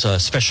believe it was a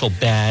special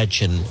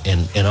badge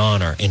and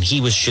honor. And he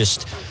was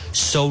just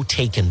so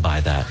taken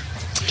by that.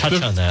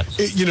 Touch on that.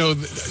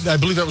 I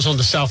believe that was on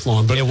the South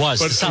Lawn, but it was.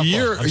 But a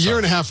year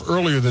and a half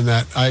earlier than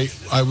that,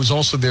 I was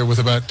also there with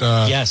about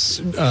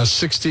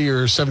 60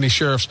 or 70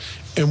 sheriffs,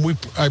 and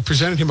I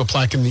presented him a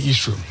plaque in the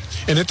East Room.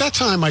 And at that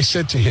time, I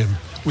said to him,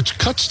 which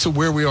cuts to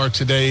where we are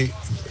today,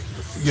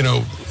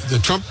 the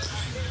Trump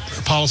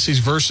policies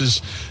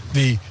versus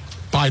the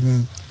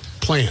Biden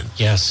plan.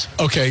 Yes.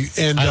 Okay.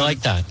 And I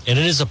like that. And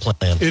it is a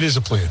plan. It is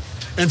a plan.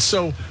 And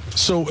so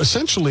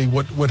essentially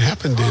what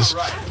happened is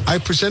I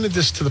presented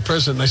this to the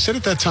president. And I said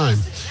at that time,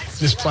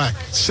 this plaque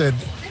said,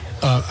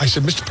 I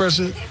said, Mr.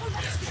 President,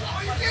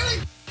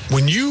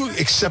 when you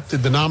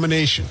accepted the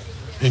nomination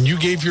and you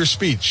gave your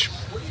speech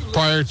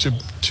prior to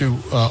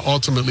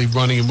ultimately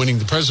running and winning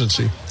the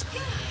presidency,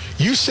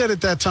 you said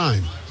at that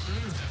time,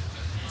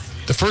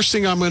 the first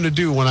thing I'm going to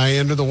do when I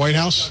enter the White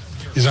House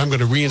is I'm going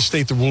to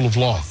reinstate the rule of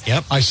law.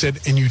 Yep. I said,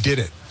 and you did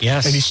it.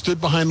 Yes. And he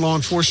stood behind law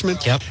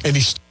enforcement. Yep. And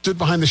he stood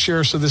behind the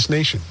sheriffs of this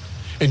nation.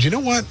 And you know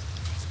what?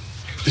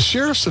 The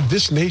sheriffs of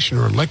this nation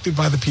are elected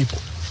by the people.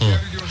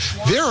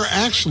 There are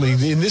actually,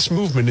 in this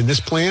movement, in this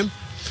plan,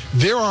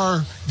 there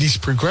are these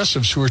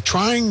progressives who are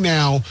trying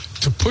now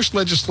to push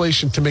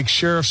legislation to make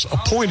sheriffs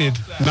appointed,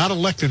 not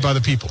elected by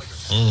the people.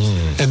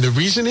 And the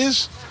reason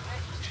is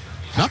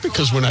not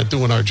because we're not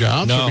doing our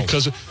jobs, but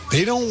because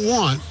they don't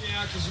want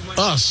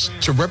us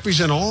to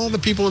represent all the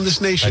people in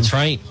this nation. That's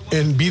right.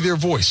 And be their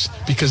voice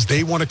because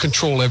they want to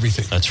control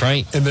everything. That's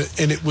right. And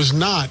it was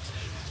not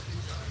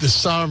the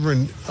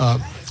sovereign,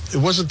 it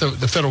wasn't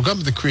the federal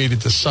government that created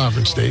the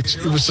sovereign states.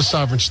 It was the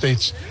sovereign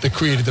states that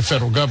created the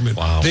federal government.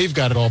 Wow. They've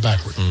got it all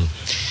backward.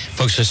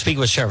 Folks, we're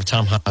speaking with Sheriff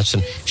Tom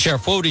Hodgson.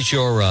 Sheriff, what is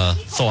your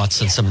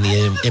thoughts on some of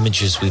the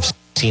images we've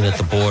seen at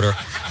the border?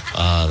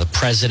 The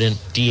president,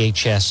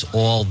 DHS,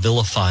 all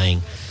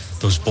vilifying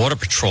those Border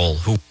Patrol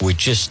who were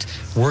just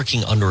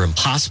working under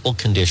impossible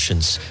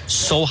conditions,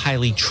 so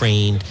highly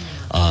trained,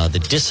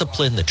 the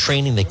discipline, the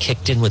training that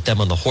kicked in with them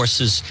on the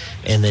horses,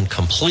 and then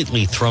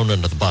completely thrown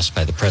under the bus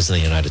by the President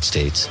of the United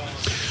States.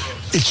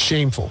 It's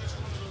shameful.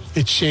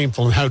 It's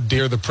shameful. And how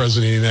dare the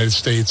President of the United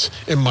States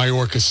and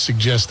Mayorkas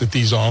suggest that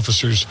these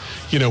officers,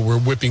 were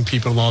whipping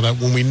people and all that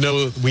when we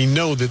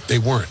know that they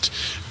weren't.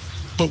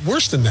 But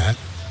worse than that,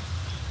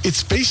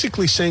 it's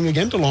basically saying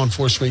again to law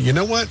enforcement, you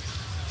know what?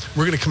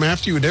 We're going to come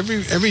after you at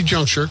every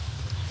juncture,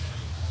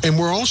 and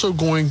we're also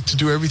going to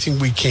do everything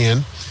we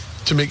can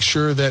to make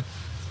sure that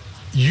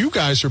you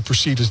guys are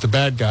perceived as the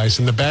bad guys,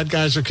 and the bad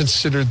guys are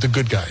considered the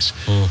good guys.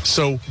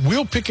 So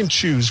we'll pick and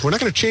choose. We're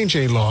not going to change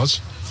any laws,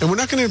 and we're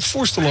not going to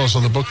enforce the laws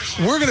on the book.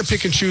 We're going to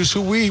pick and choose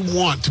who we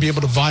want to be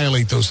able to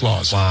violate those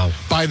laws. Wow.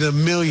 By the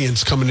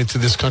millions coming into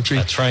this country.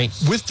 That's right.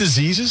 With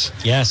diseases.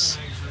 Yes.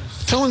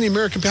 Telling the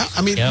American people,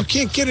 you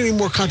can't get any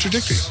more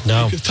contradictory.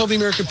 No. You can tell the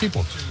American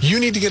people, you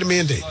need to get a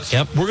mandate.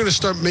 Yep. We're going to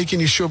start making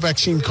you show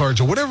vaccine cards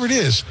or whatever it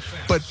is,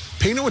 but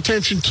pay no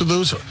attention to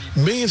those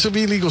millions of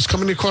illegals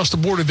coming across the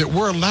border that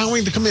we're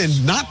allowing to come in,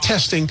 not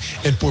testing,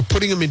 and we're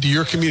putting them into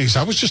your communities.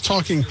 I was just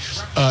talking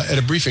at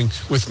a briefing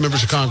with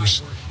members of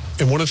Congress,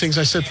 and one of the things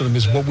I said to them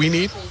is we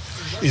need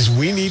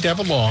to have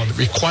a law that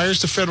requires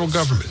the federal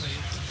government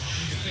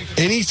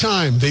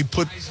anytime they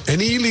put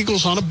any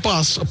illegals on a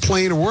bus, a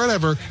plane, or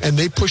whatever, and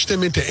they push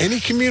them into any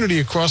community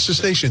across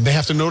this nation, they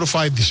have to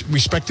notify the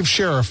respective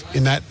sheriff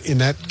in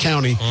that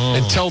county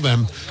and tell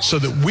them, so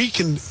that we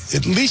can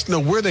at least know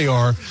where they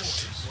are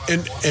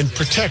and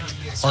protect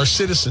our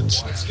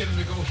citizens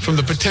from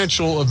the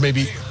potential of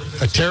maybe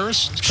a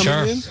terrorist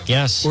coming in.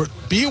 Yes. Or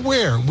be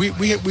aware. We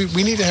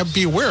need to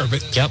be aware of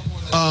it. Yep.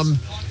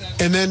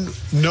 And then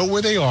know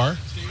where they are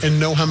and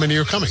know how many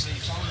are coming.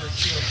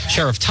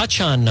 Sheriff, touch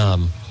on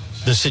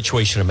the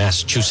situation in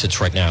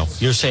Massachusetts right now.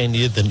 You're saying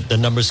the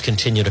numbers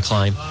continue to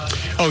climb?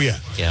 Oh, yeah.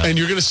 And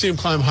you're going to see them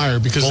climb higher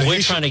because... Well,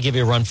 we're trying to give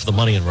you a run for the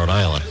money in Rhode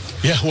Island.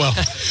 Yeah, well,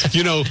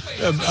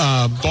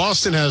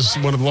 Boston has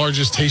one of the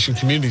largest Haitian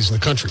communities in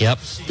the country. Yep.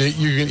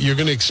 You're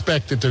going to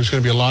expect that there's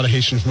going to be a lot of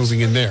Haitians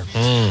moving in there.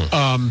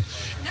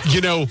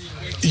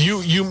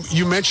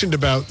 You mentioned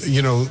about,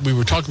 we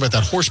were talking about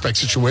that horseback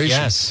situation.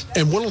 Yes.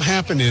 And what will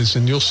happen is,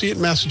 and you'll see it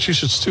in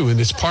Massachusetts too, and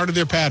it's part of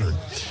their pattern,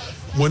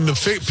 when the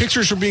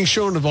pictures are being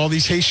shown of all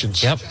these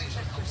Haitians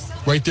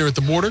right there at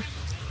the border,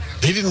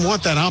 they didn't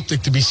want that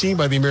optic to be seen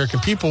by the American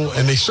people,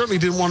 and they certainly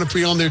didn't want it to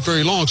be on there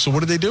very long. So what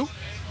did they do?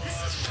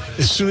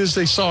 As soon as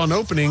they saw an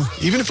opening,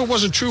 even if it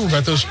wasn't true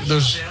about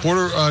those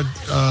border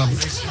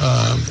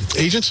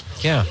agents,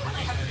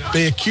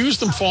 they accused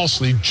them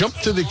falsely,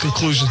 jumped to the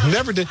conclusions,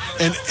 never did.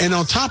 And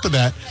on top of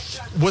that,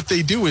 what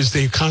they do is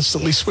they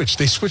constantly switch.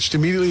 They switched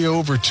immediately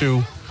over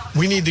to,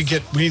 we need to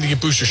get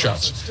booster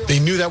shots. They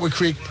knew that would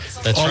create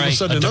of a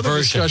sudden another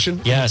discussion.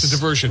 Yes. It's a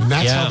diversion. And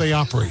that's how they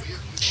operate.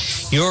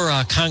 Your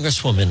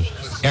Congresswoman,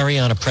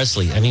 Ariana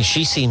Presley, I mean,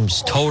 she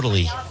seems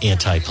totally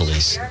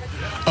anti-police.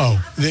 Oh,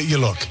 you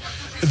look.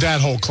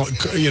 That whole,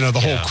 the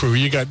whole crew.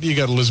 You got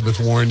Elizabeth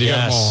Warren. You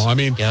got them all. I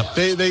mean,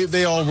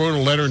 they all wrote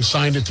a letter and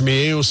signed it to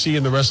me. AOC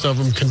and the rest of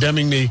them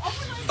condemning me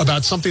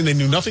about something they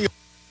knew nothing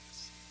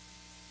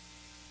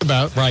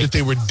about, that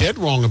they were dead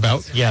wrong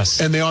about. Yes.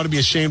 And they ought to be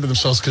ashamed of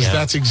themselves because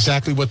that's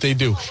exactly what they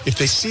do. If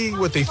they see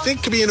what they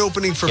think could be an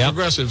opening for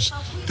progressives,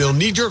 they'll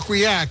knee-jerk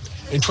react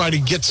and try to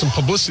get some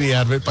publicity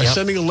out of it by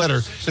sending a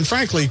letter. And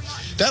frankly,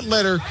 that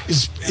letter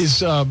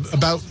is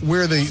about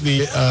where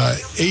the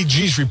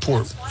AG's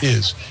report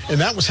is. And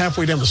that was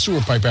halfway down the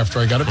sewer pipe after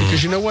I got it,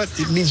 because you know what?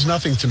 It means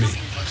nothing to me.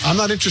 I'm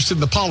not interested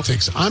in the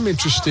politics. I'm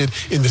interested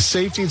in the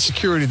safety and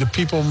security of the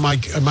people of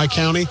my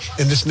county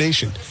and this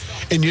nation.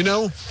 And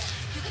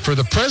for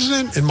the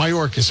president and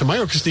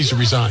Mayorkas needs to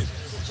resign.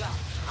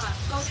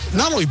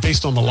 Not only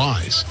based on the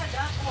lies,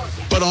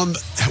 but on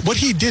what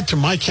he did to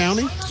my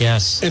county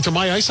and to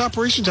my ICE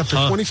operations after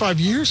 25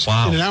 years,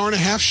 in an hour and a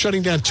half,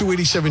 shutting down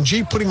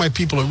 287G, putting my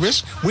people at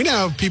risk. We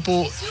now have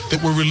people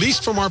that were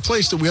released from our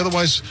place that we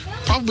otherwise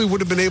probably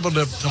would have been able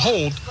to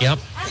hold,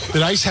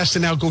 that ICE has to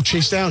now go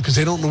chase down because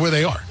they don't know where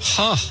they are.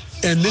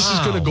 And this is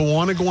going to go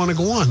on and go on and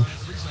go on.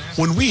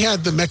 When we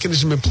had the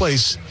mechanism in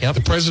place,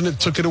 the president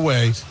took it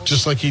away,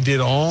 just like he did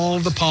all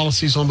the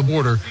policies on the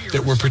border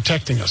that were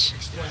protecting us.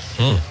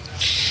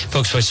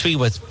 Folks, I speak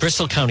with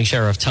Bristol County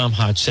Sheriff Tom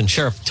Hodgson.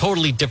 Sheriff,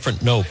 totally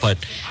different note, but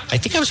I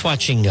think I was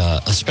watching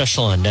a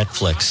special on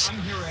Netflix,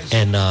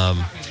 and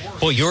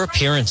your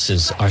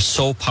appearances are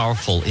so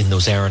powerful in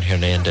those Aaron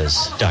Hernandez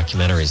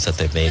documentaries that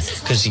they've made.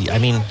 Because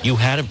you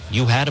had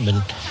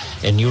him,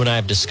 and you and I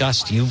have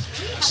discussed. You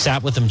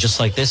sat with him just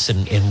like this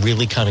and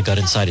really kind of got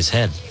inside his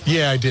head.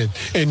 Yeah, I did.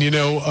 And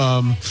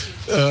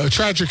a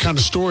tragic kind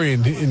of story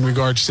in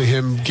regards to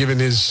him, given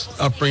his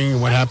upbringing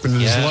and what happened in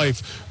his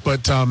life.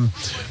 But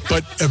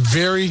a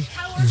very,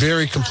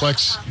 very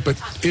complex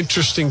but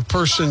interesting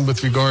person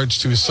with regards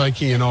to his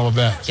psyche and all of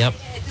that. Yep.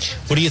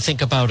 What do you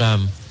think about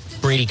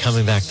Brady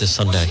coming back this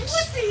Sunday?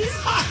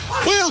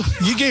 Well,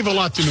 you gave a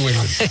lot to New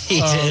England. He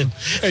did.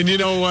 And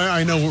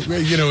I know,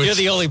 you're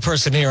the only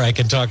person here I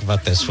can talk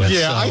about this with.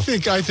 Yeah, so.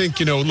 I think,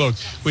 look,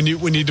 when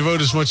you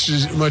devote as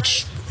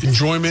much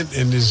enjoyment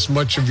and as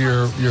much of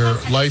your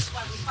life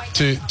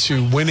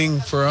to winning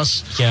for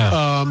us.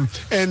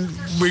 And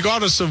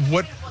regardless of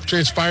what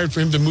transpired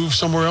for him to move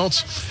somewhere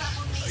else,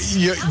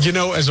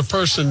 as a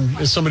person,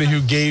 as somebody who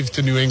gave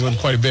to New England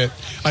quite a bit,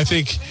 I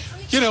think,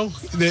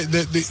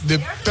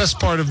 the best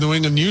part of New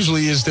England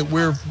usually is that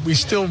we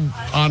still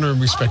honor and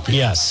respect people.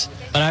 Yes.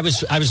 But I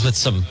was with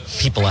some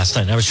people last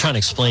night, and I was trying to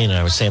explain, and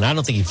I was saying, I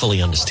don't think you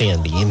fully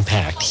understand the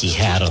impact he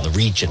had on the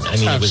region. I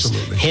mean,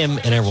 Absolutely. It was him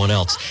and everyone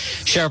else.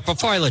 Sheriff,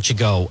 before I let you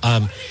go,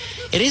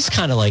 it is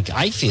kind of like,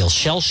 I feel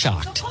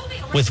shell-shocked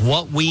with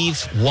what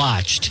we've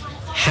watched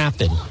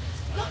happen.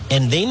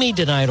 And they may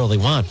deny it all they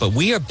want, but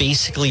we are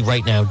basically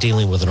right now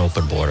dealing with an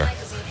open border.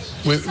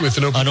 With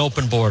an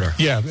open border.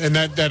 Yeah, and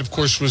that of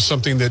course was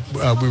something that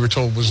we were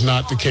told was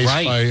not the case.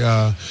 Right.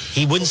 By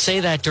he wouldn't say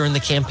that during the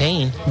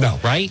campaign. No.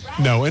 Right?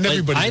 No, and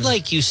everybody.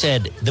 Like you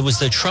said, there was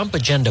the Trump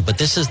agenda, but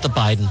this is the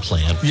Biden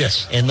plan.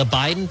 Yes. And the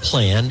Biden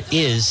plan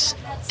is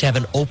to have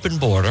an open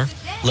border,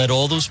 let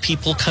all those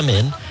people come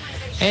in,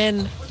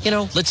 and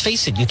let's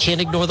face it, you can't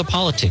ignore the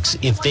politics.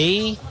 If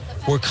they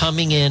were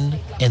coming in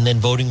and then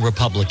voting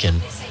Republican,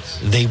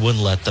 they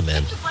wouldn't let them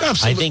in.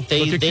 Absolutely. I think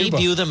they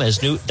view them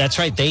as new. That's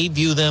right. They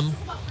view them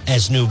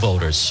as new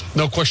voters.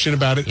 No question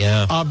about it.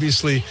 Yeah.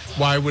 Obviously,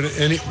 why would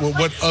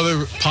what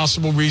other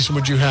possible reason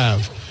would you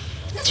have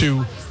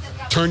to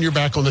turn your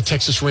back on the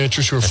Texas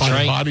ranchers who are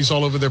finding bodies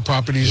all over their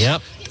properties,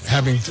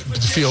 having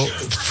to feel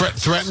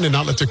threatened and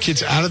not let their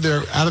kids out of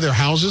their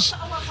houses,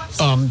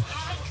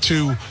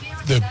 to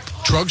the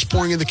drugs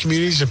pouring in the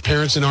communities and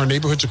parents in our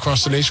neighborhoods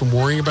across the nation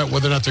worrying about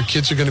whether or not their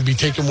kids are going to be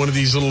taking one of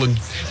these little,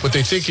 what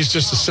they think is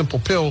just a simple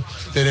pill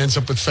that ends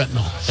up with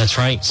fentanyl. That's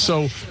right.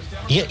 So,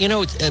 you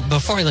know,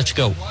 before I let you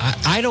go,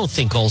 I don't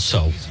think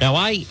also, now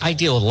I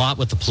deal a lot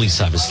with the police,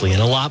 obviously,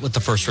 and a lot with the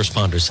first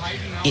responders.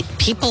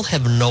 People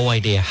have no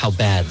idea how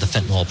bad the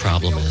fentanyl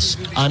problem is.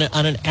 On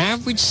an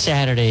average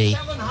Saturday,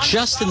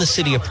 just in the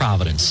city of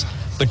Providence,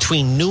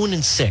 between noon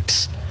and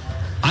 6,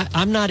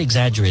 I'm not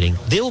exaggerating,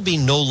 there will be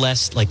no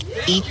less like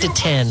 8 to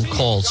 10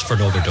 calls for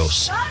an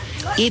overdose.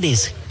 It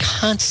is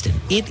constant.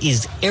 It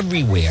is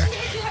everywhere.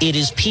 It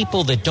is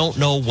people that don't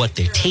know what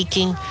they're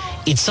taking.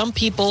 It's some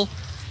people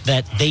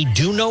that they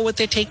do know what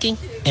they're taking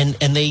and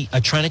they are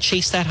trying to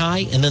chase that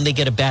high, and then they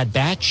get a bad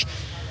batch.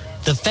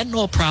 The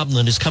fentanyl problem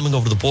that is coming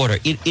over the border,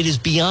 it is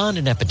beyond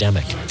an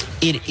epidemic.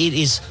 It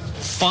is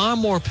far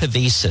more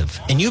pervasive.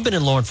 And you've been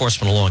in law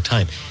enforcement a long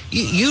time.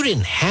 You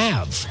didn't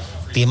have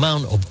the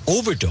amount of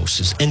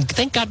overdoses, and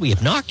thank God we have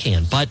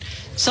Narcan, but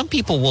some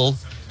people will,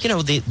 you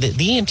know, the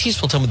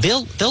EMTs will tell me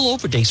they'll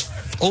overdose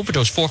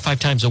 4 or 5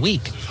 times a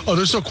week. Oh,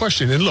 there's no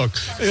question. And look,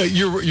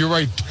 you're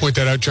right to point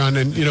that out, John.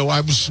 And you know, I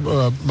was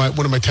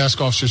one of my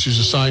task officers who's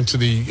assigned to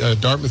the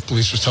Dartmouth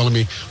police was telling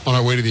me on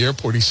our way to the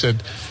airport. He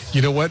said,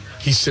 "You know what?"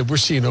 He said, "We're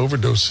seeing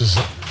overdoses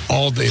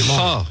all day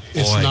long.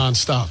 It's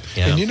nonstop."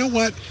 Yeah. And you know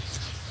what?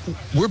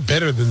 We're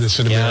better than this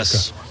in America.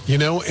 You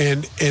know,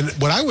 and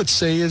what I would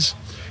say is,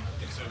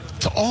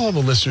 to all the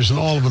listeners in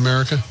all of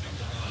America,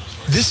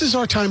 this is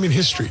our time in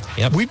history.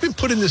 Yep. We've been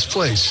put in this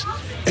place,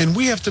 and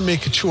we have to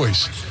make a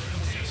choice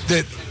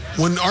that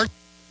when our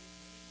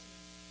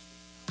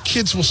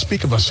kids will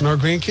speak of us and our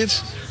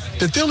grandkids,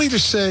 that they'll either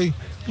say,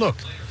 look,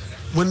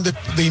 when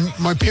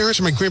my parents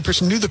and my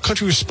grandparents knew the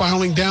country was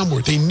spiraling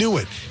downward, they knew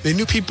it. They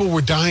knew people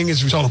were dying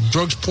as a result of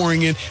drugs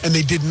pouring in, and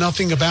they did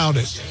nothing about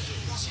it.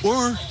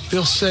 Or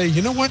they'll say,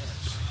 you know what?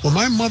 When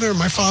my mother,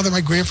 my father,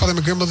 my grandfather,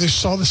 my grandmother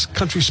saw this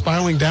country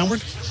spiraling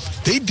downward,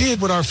 they did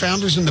what our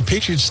founders and the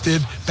patriots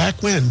did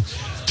back when,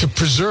 to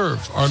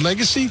preserve our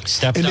legacy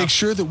and make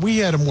sure that we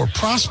had a more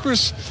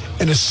prosperous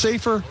and a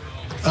safer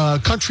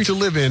country to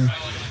live in.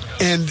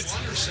 And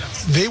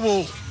they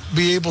will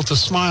be able to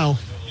smile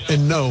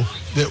and know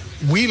that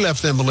we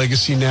left them a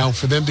legacy now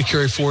for them to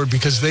carry forward,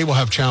 because they will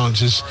have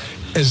challenges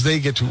as they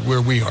get to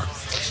where we are.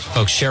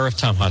 Folks, Sheriff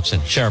Tom Hodgson.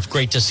 Sheriff,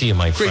 great to see you,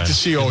 my friend. Great to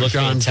see you all,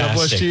 John. Fantastic. God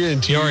bless you.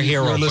 And to You're a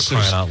hero for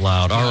crying out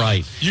loud. All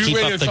right. Keep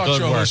up the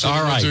good work.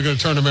 All right. You're going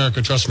to turn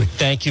America, trust me.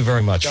 Thank you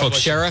very much. Folks,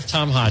 Sheriff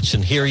Tom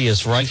Hodgson, here he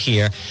is right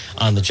here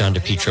on the John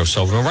DePietro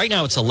Show. Right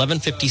now it's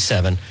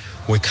 11:57.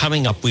 We're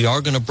coming up. We are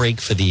going to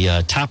break for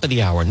the top of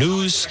the hour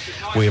news.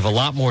 We have a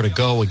lot more to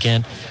go.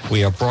 Again,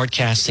 we are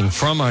broadcasting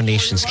from our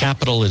nation's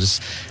capital. It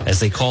is, as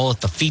they call it,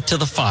 the feet to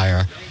the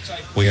fire,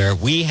 where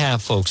we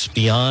have folks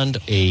beyond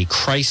a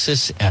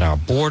crisis at our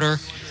border.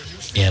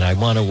 And I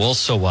want to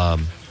also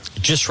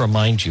just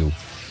remind you,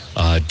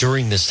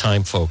 during this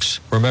time, folks,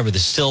 remember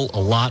there's still a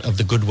lot of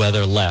the good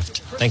weather left.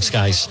 Thanks,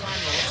 guys.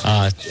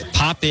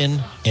 Pop in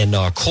and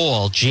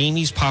call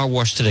Jamie's Power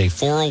Wash today,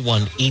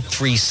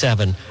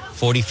 401-837-4545.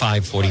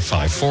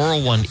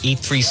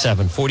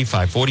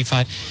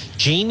 401-837-4545.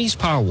 Jamie's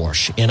Power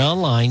Wash, and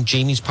online,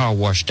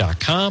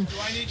 jamiespowerwash.com.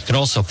 You can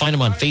also find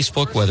him on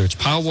Facebook, whether it's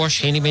Power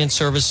Wash, Handyman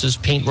Services,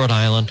 Paint Rhode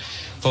Island.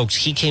 Folks,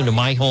 he came to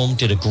my home,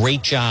 did a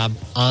great job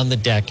on the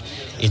deck.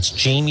 It's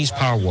Jamie's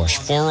Power Wash,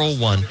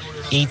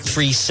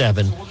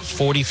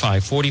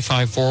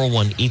 401-837-4545,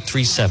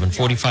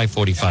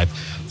 401-837-4545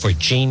 for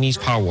Jamie's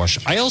Power Wash.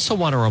 I also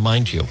want to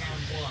remind you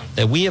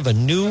that we have a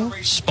new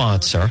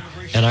sponsor,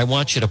 and I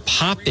want you to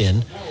pop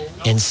in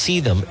and see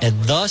them at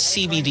the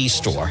CBD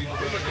store.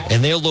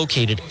 And they're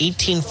located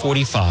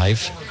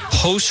 1845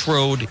 Post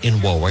Road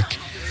in Warwick,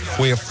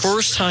 where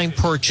first-time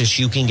purchase,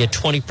 you can get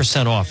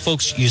 20% off.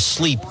 Folks, you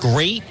sleep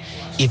great.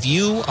 If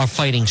you are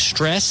fighting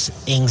stress,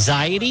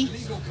 anxiety,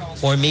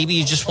 or maybe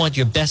you just want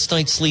your best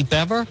night's sleep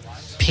ever,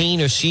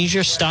 pain or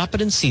seizure, stop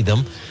it and see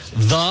them.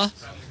 The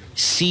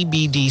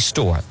CBD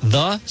store.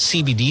 The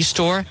CBD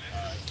store.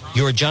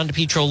 You're a John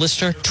DePietro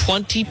listener,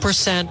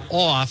 20%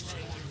 off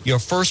your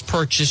first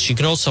purchase. You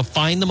can also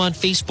find them on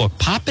Facebook.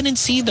 Pop in and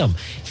see them.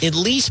 At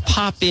least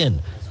pop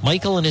in.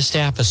 Michael and his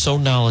staff are so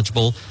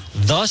knowledgeable.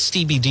 The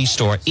CBD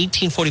store,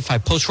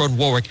 1845 Post Road,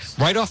 Warwick,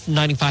 right off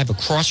 95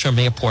 across from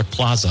Airport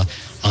Plaza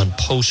on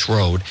Post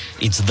Road.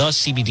 It's the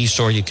CBD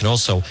store. You can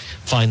also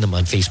find them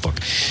on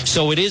Facebook.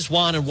 So it is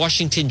Juan in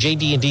Washington,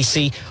 JD in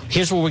D.C.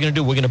 Here's what we're going to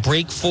do. We're going to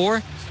break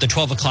for the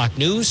 12 o'clock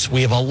news.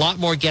 We have a lot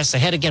more guests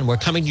ahead. Again, we're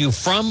coming to you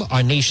from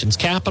our nation's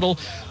capital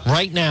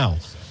right now.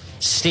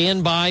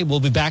 Stand by. We'll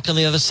be back on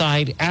the other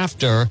side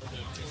after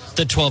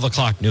the 12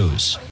 o'clock news.